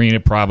say, Katrina,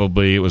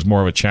 probably it was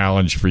more of a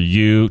challenge for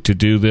you to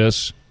do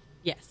this.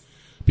 Yes.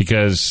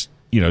 Because,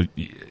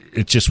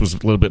 it just was a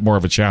little bit more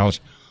of a challenge.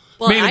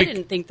 Well, I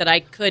didn't think that I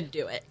could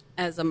do it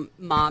as a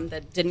mom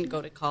that didn't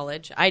go to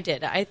college. I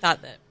did. I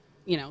thought that,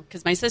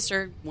 because my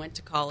sister went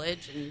to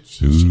college and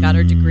she got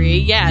her degree.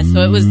 Yeah,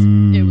 so it was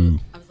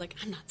I was like,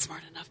 I'm not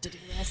smart enough to do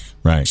this.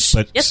 Right.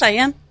 But yes, I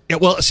am. Yeah,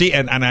 well, see,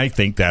 and I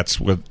think that's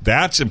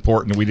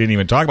important. We didn't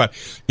even talk about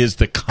is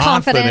the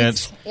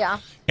confidence. Yeah.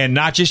 And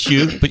not just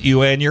you, but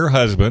you and your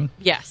husband.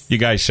 Yes. You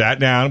guys sat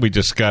down. We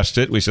discussed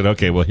it. We said,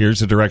 okay, well, here's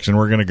the direction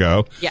we're going to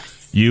go.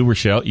 Yes. You,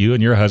 Rochelle, you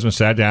and your husband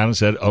sat down and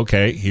said,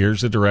 okay,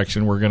 here's the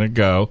direction we're going to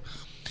go.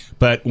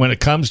 But when it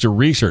comes to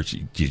research,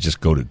 do you just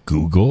go to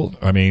Google?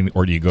 Or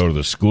do you go to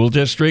the school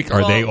district?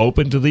 Are they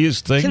open to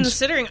these things?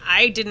 Considering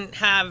I didn't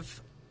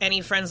have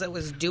any friends that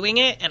was doing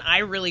it, and I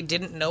really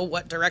didn't know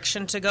what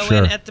direction to go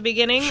in at the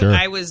beginning. Sure.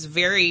 I was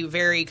very,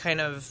 very kind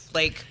of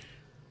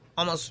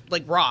almost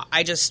raw.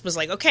 I just was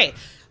like, okay,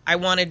 I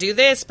want to do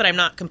this, but I'm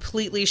not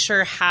completely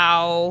sure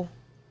how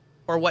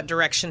or what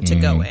direction to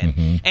go in.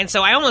 Mm-hmm. And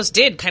so I almost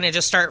did kind of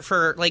just start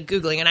for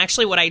Googling. And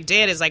actually what I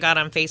did is I got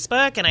on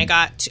Facebook and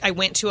I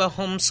went to a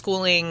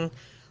homeschooling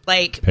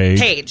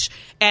page,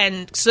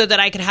 and so that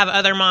I could have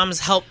other moms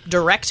help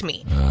direct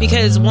me,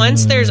 because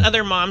once there's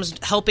other moms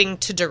helping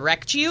to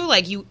direct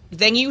you,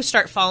 then you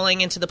start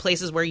falling into the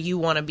places where you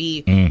want to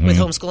be with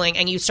homeschooling,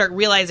 and you start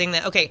realizing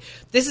that, okay,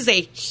 this is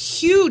a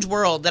huge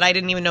world that I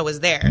didn't even know was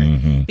there,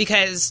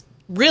 because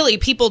really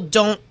people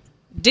didn't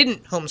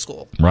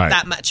homeschool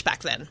that much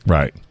back then.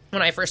 Right.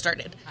 When I first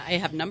started. I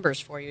have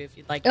numbers for you if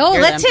you'd like to hear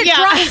them. Let's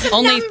hear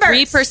Only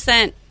numbers.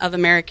 3% of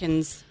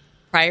Americans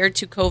prior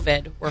to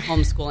COVID were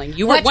homeschooling.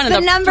 You were What's one of the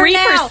the number 3%.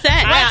 now?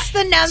 What's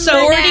the number So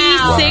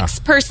now?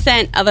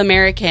 46% of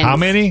Americans. How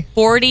many?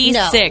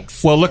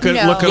 46. Well, look at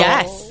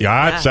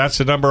Yes. that's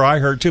the number I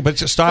heard too. But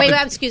just stop. Wait,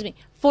 excuse me.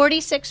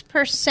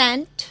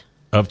 46%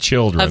 of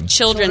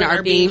children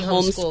are being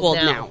homeschooled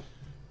now.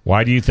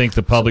 Why do you think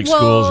the public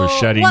schools are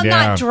shutting down?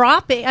 Well, not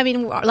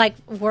dropping.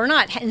 We're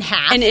not in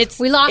half. And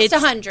we lost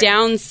 100.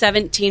 Down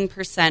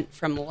 17%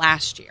 from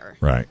last year.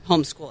 Right.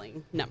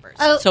 Homeschooling numbers.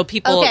 Oh, so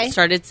people okay.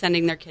 started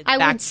sending their kids back.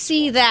 I would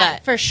see that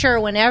for sure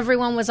when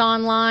everyone was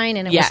online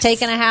and it was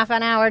taking a half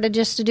an hour to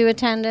do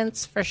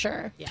attendance, for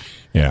sure. Yeah.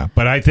 Yeah,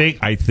 but I think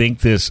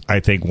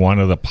one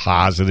of the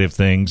positive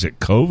things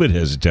that COVID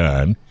has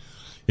done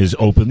is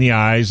open the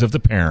eyes of the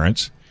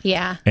parents.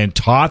 Yeah. And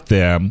taught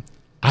them,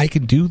 I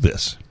can do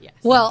this. Yes.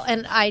 Well,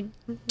 and I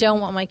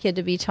don't want my kid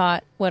to be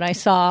taught what I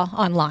saw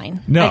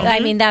online. No. I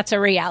mean, that's a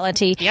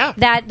reality. Yeah.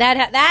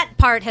 That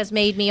part has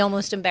made me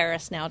almost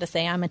embarrassed now to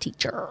say I'm a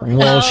teacher.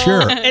 Well,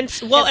 sure. And And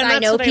that's I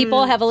know what people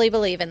I'm- heavily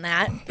believe in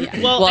that.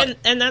 Well,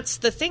 and that's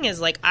the thing is,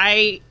 like,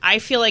 I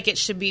feel like it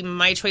should be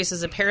my choice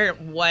as a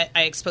parent what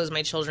I expose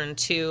my children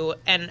to,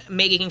 and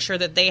making sure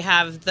that they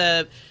have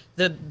the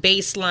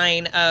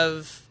baseline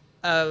of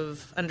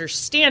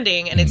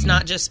understanding, and it's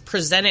not just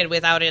presented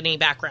without any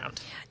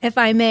background. If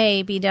I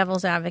may be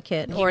devil's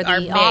advocate, or are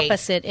the may.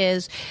 opposite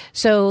is,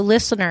 so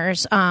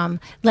listeners,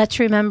 let's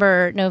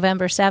remember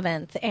November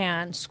 7th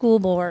and school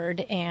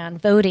board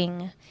and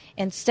voting,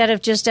 instead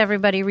of just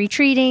everybody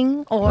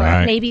retreating, or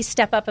Right. maybe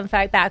step up and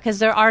fight back, because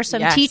there are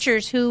some Yes.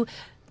 teachers who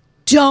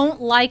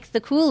don't like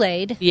the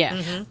Kool-Aid.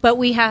 Yeah. But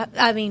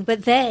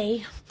but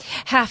they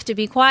have to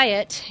be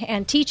quiet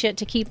and teach it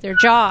to keep their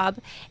job,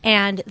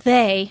 and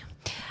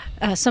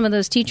some of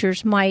those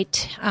teachers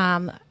might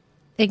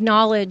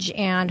acknowledge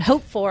and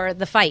hope for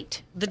the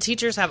fight. The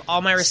teachers have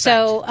all my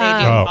respect. So, They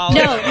do all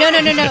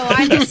no.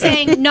 I'm just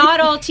saying not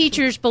all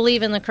teachers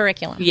believe in the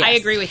curriculum. Yes. I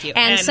agree with you.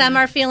 And some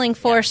are feeling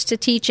forced to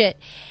teach it.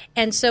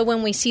 And so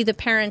when we see the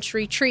parents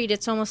retreat,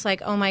 it's almost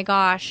like, oh my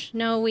gosh,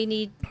 no, we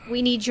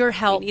need your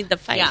help. We need the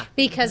fight. Yeah.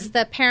 Because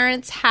the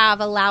parents have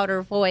a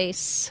louder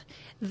voice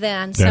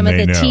than some of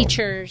they the know.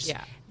 teachers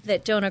Yeah.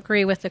 that don't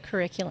agree with the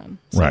curriculum.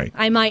 So Right.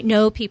 I might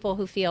know people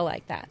who feel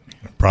like that.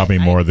 Probably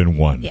more than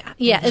one.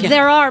 Yeah,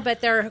 there are, but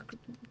they're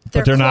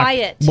But they're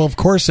quiet. not. Well, of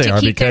course they to are,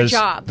 keep their because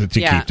job. to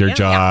Yeah. keep their Yeah.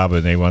 job,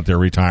 and they want their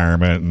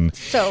retirement.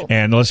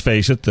 And let's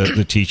face it,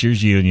 the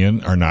teachers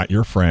union are not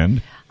your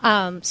friend.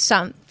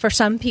 For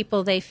some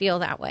people, they feel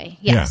that way.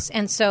 Yes.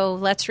 And so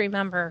let's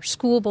remember,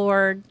 school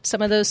board,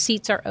 some of those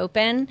seats are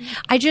open.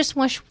 I just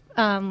wish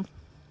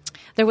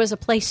there was a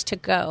place to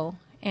go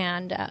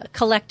and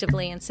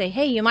collectively and say,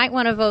 hey, you might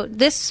want to vote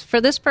for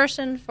this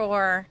person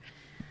for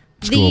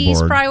School these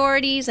board.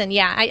 priorities. And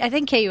I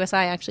think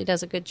KUSI actually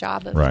does a good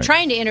job of Right.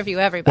 trying to interview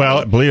everybody.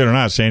 Well, believe it or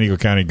not, San Diego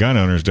County Gun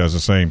Owners does the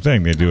same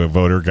thing. They do a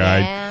voter guide,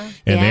 Yeah.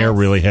 and they are Yes.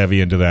 really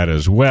heavy into that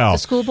as well. the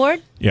school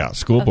board? Yeah,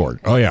 school board.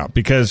 Oh yeah,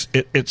 because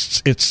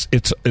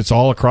it's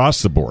all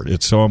across the board.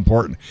 It's so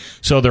important.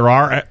 So there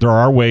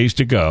are ways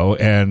to go.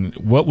 And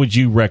what would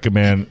you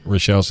recommend,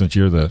 Rochelle? Since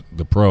you're the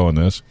pro in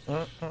this,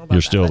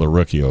 you're still the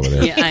rookie over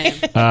there. Yeah,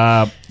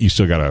 I am. You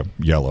still got a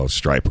yellow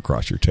stripe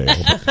across your tail.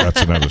 But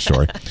that's another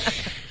story.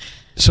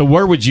 So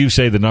where would you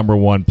say the number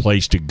one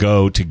place to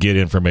go to get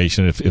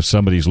information if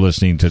somebody's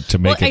listening to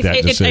make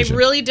that decision? I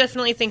really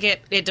definitely think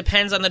it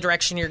depends on the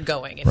direction you're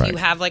going. If Right. you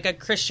have like a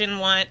Christian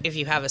want, if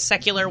you have a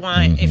secular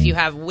want, if you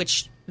have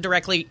which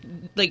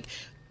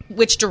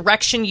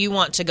direction you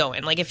want to go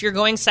in. Like if you're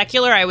going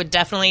secular, I would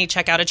definitely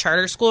check out a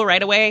charter school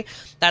right away.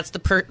 That's the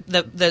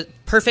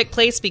perfect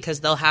place because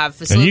they'll have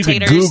facilitators. And you can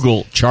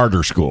Google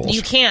charter schools.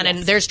 You can, and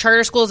there's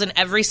charter schools in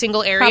every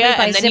single area. Probably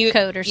by and then zip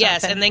code or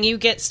Yes, something. and then you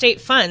get state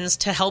funds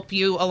to help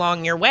you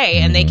along your way,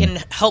 and they can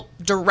help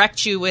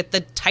direct you with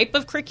the type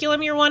of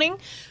curriculum you're wanting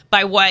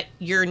by what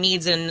your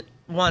needs and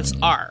wants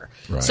are.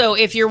 Right. So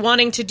if you're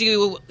wanting to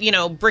do,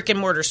 brick and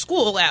mortar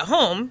school at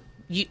home,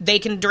 they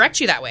can direct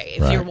you that way.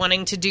 If Right. you're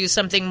wanting to do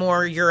something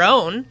more your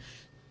own,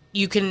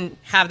 you can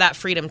have that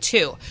freedom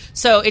too.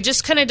 So it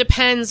just kind of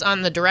depends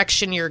on the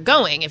direction you're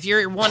going. If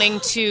you're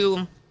wanting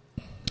to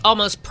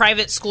almost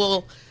private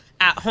school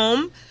at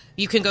home,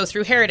 you can go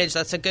through Heritage.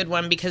 That's a good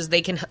one because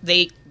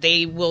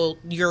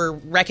you're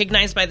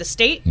recognized by the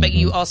state, but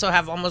you also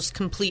have almost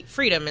complete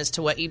freedom as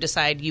to what you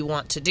decide you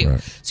want to do.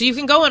 Right. So you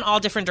can go in all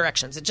different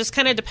directions. It just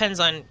kind of depends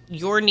on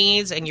your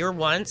needs and your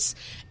wants.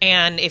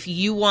 And if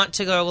you want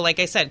to go, like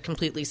I said,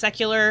 completely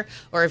secular,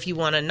 or if you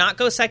want to not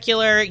go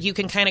secular, you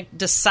can kind of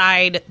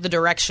decide the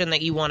direction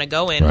that you want to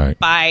go in Right.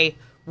 by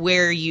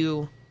where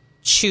you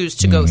choose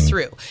to go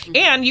through.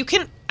 And you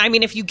can,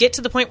 if you get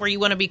to the point where you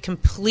want to be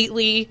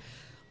completely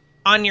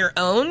on your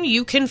own,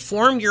 you can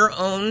form your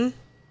own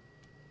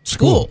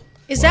school.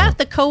 Is that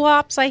the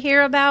co-ops I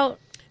hear about?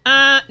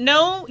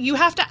 No, you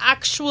have to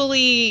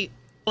actually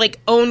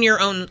own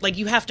your own.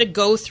 You have to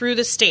go through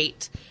the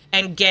state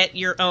and get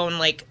your own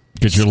Get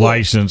your school.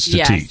 license to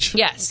Yes. teach.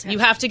 Yes, you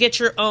have to get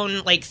your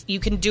own.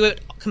 You can do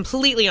it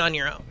completely on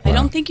your own. I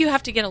don't think you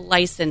have to get a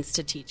license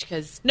to teach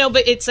because No,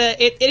 but it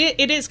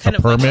is kind A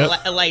of permit? like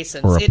a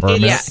license. Or a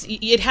permit?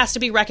 It has to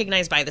be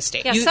recognized by the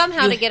state. Yeah, You-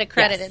 somehow you- to get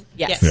accredited.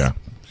 Yes. Yeah.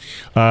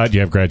 Do you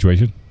have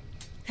graduation?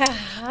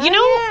 We did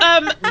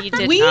not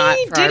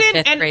for our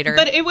didn't, fifth grader.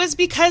 but it was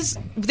because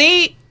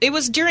it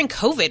was during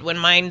COVID when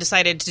mine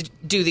decided to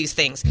do these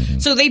things.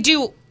 So they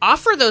do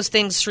offer those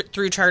things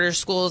through charter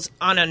schools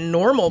on a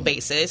normal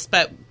basis,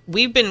 but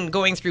we've been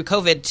going through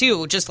COVID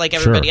too, just like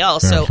everybody Sure.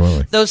 else. So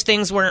Absolutely. those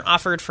things weren't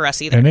offered for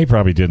us either. And they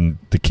probably didn't.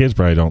 The kids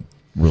probably don't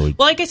really.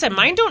 Well, like I said,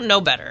 mine don't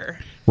know better.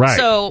 Right.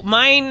 So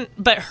mine,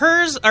 but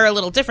hers are a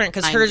little different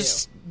because Mine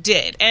hers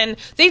did. And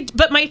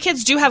but my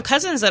kids do have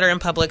cousins that are in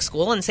public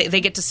school, and say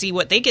they get to see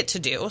what they get to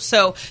do.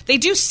 So they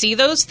do see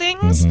those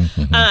things.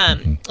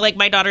 Like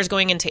my daughter's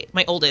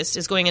my oldest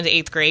is going into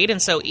 8th grade.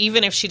 And so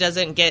even if she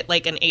doesn't get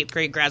like an 8th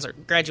grade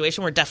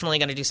graduation, we're definitely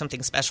going to do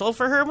something special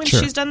for her when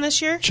she's done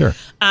this year. Sure.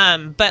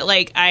 But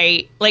like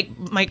my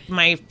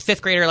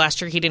 5th grader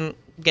last year, he didn't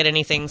get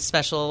anything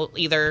special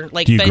either.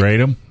 Like, do you grade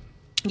them?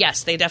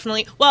 Yes, they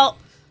definitely. Well,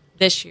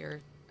 this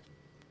year,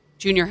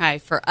 junior high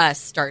for us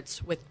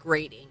starts with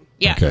grading.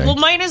 Yeah. Okay. Well,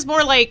 mine is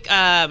more like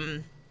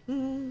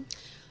they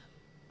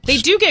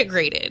do get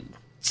graded,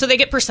 so they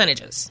get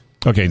percentages.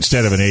 Okay,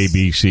 instead of an A,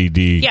 B, C,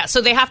 D. Yeah,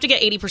 so they have to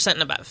get 80%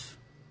 and above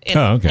in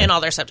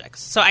all their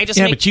subjects. So I just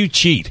but you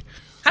cheat.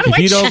 How do if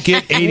I you don't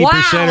get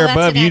 80% or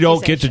above, you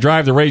don't get to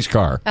drive the race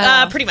car.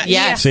 Pretty much.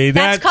 Yeah. See,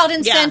 that's called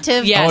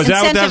incentive. Yeah. Oh, is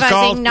that what that's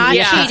called? Not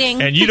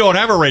cheating. And you don't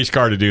have a race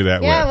car to do that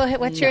with. Well,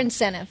 what's your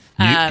incentive?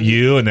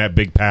 You and that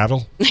big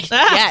paddle?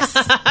 Yes.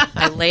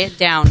 I lay it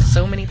down.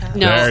 So many paddles.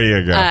 No, there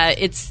you go.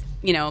 It's,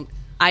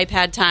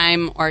 iPad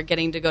time or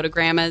getting to go to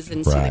grandma's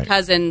and see the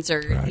cousins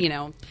or,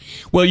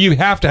 Well, you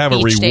have to have a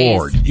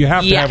reward. Days. You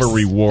have to have a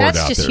reward That's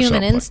out there. just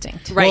human someplace.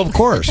 instinct. Right. Well,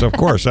 of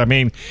course. I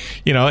mean,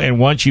 and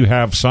once you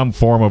have some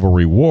form of a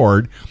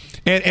reward,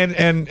 and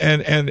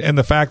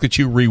the fact that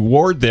you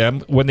reward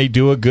them when they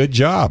do a good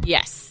job.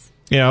 Yes.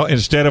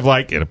 Instead of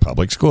like in a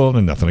public school,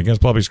 and nothing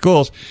against public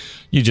schools,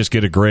 you just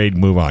get a grade,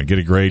 move on. Get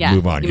a grade,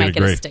 move on. You get might a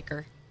grade. Get a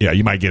sticker. Yeah,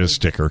 you might get a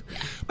sticker. Or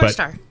But, a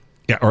star.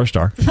 Yeah, or a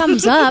star.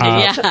 Thumbs up.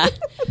 Yeah.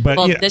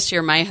 But this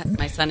year my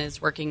son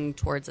is working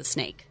towards a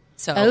snake.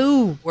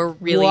 So we're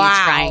really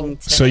trying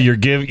to. So you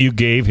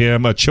gave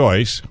him a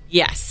choice.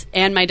 Yes,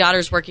 and my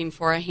daughter's working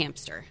for a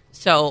hamster.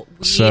 So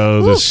the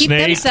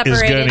snake is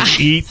going to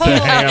eat the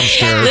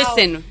hamster.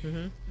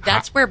 Listen,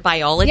 that's where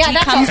biology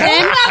comes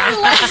in.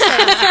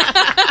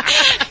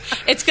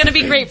 It's going to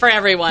be great for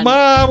everyone.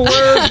 Mom,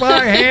 where's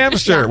my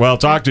hamster? Well,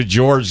 talk to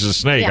George the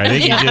snake. I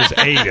think he just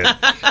ate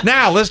it.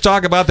 Now, let's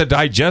talk about the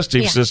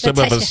digestive system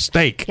of a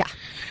snake. Yeah.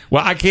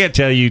 Well, I can't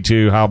tell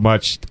you how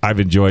much I've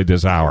enjoyed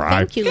this hour.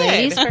 Thank you,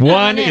 ladies. For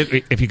one, coming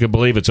in. if you can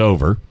believe it's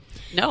over.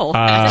 No.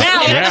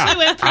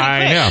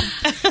 I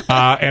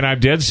know. And I'm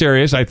dead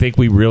serious. I think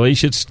we really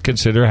should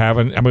consider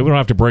having. I mean, we don't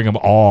have to bring them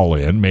all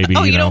in. Maybe.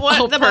 You don't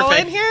want them all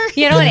in here?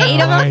 You don't want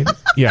 8 of them?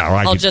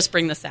 I'll just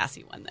bring the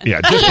sassy one then.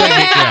 Yeah, just bring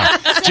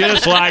it.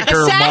 Just like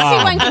her sassy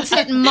mom. One can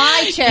sit in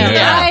my chair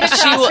right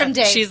across from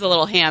Dave. She's a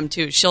little ham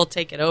too. She'll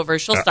take it over.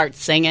 She'll start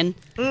singing.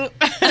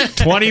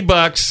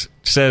 $20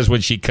 says when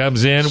she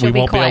comes in, we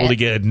won't be able to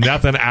get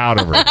nothing out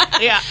of her.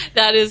 Yeah,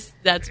 that's.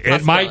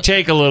 It might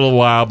take a little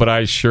while, but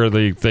I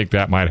surely think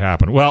that might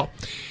happen. Well,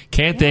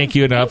 can't thank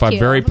you enough. I'm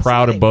very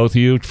proud of both of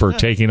you for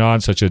taking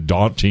on such a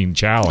daunting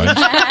challenge.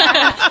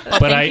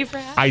 But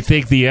I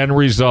think the end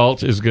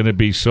result is going to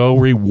be so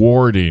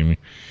rewarding.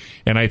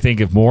 And I think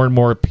if more and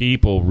more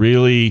people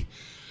really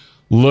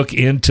look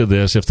into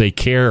this, if they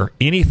care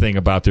anything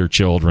about their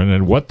children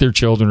and what their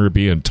children are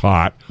being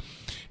taught,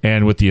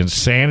 and with the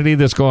insanity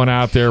that's going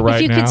out there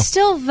right now. If you could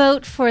still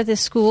vote for the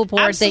school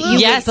board that you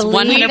yes, would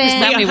believe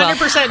 100% in. we will.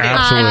 100%.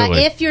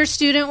 Absolutely. If your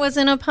student was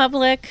in a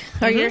public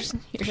or yours.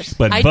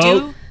 But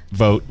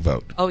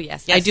vote. Oh,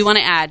 yes. I do want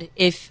to add,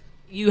 if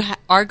you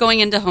are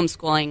going into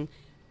homeschooling,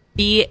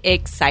 be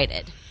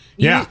excited.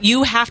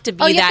 You have to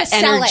be that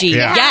energy. You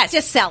Yeah. have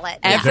to sell it.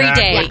 Every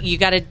day. You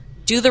got to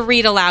do the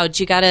read aloud.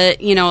 You got to,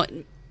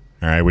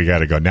 All right, we got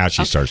to go. Now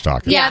she starts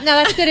talking. Yeah, no,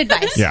 that's good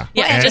advice. Yeah.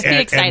 Just be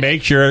excited. And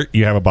make sure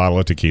you have a bottle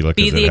of tequila.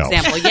 Be the it helps.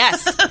 example.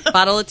 Yes.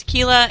 Bottle of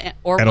tequila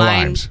or And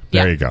wine. limes.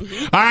 There you go.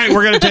 All right,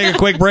 we're going to take a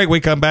quick break.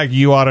 We come back.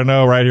 You ought to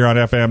know right here on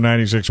FM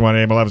 96.1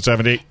 AM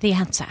 1170. The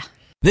answer.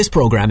 This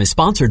program is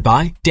sponsored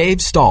by Dave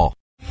Stahl.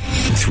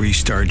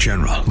 3-star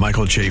General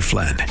Michael J.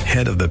 Flynn,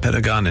 head of the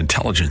Pentagon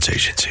Intelligence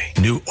Agency,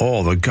 knew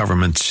all the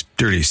government's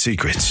dirty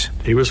secrets.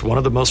 He was one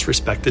of the most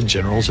respected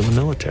generals in the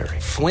military.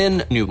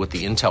 Flynn knew what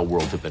the intel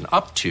world had been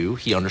up to.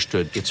 He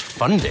understood its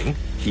funding.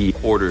 He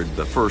ordered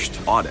the first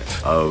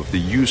audit of the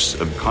use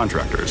of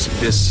contractors.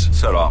 This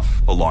set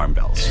off alarm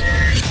bells.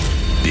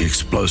 The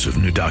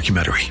explosive new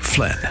documentary,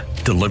 Flynn,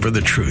 Deliver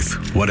the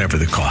Truth, Whatever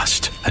the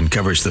Cost,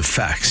 uncovers the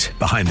facts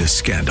behind this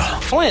scandal.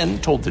 Flynn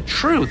told the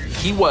truth.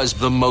 He was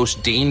the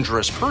most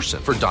dangerous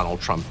person for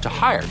Donald Trump to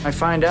hire. I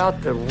find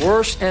out the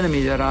worst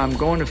enemy that I'm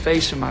going to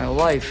face in my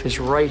life is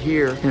right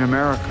here in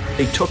America.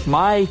 They took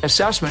my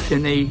assessment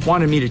and they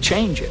wanted me to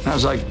change it. And I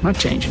was like, I'm not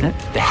changing it.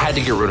 They had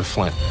to get rid of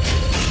Flynn.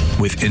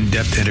 With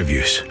in-depth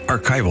interviews,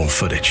 archival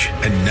footage,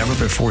 and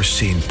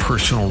never-before-seen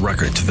personal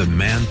records of the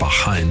man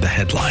behind the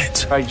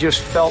headlines. I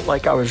just felt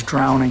like I was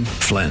drowning.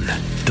 Flynn,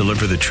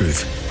 Deliver the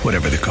Truth,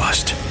 Whatever the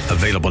Cost.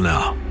 Available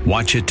now.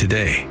 Watch it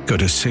today. Go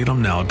to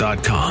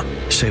salemnow.com.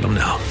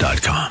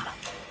 salemnow.com.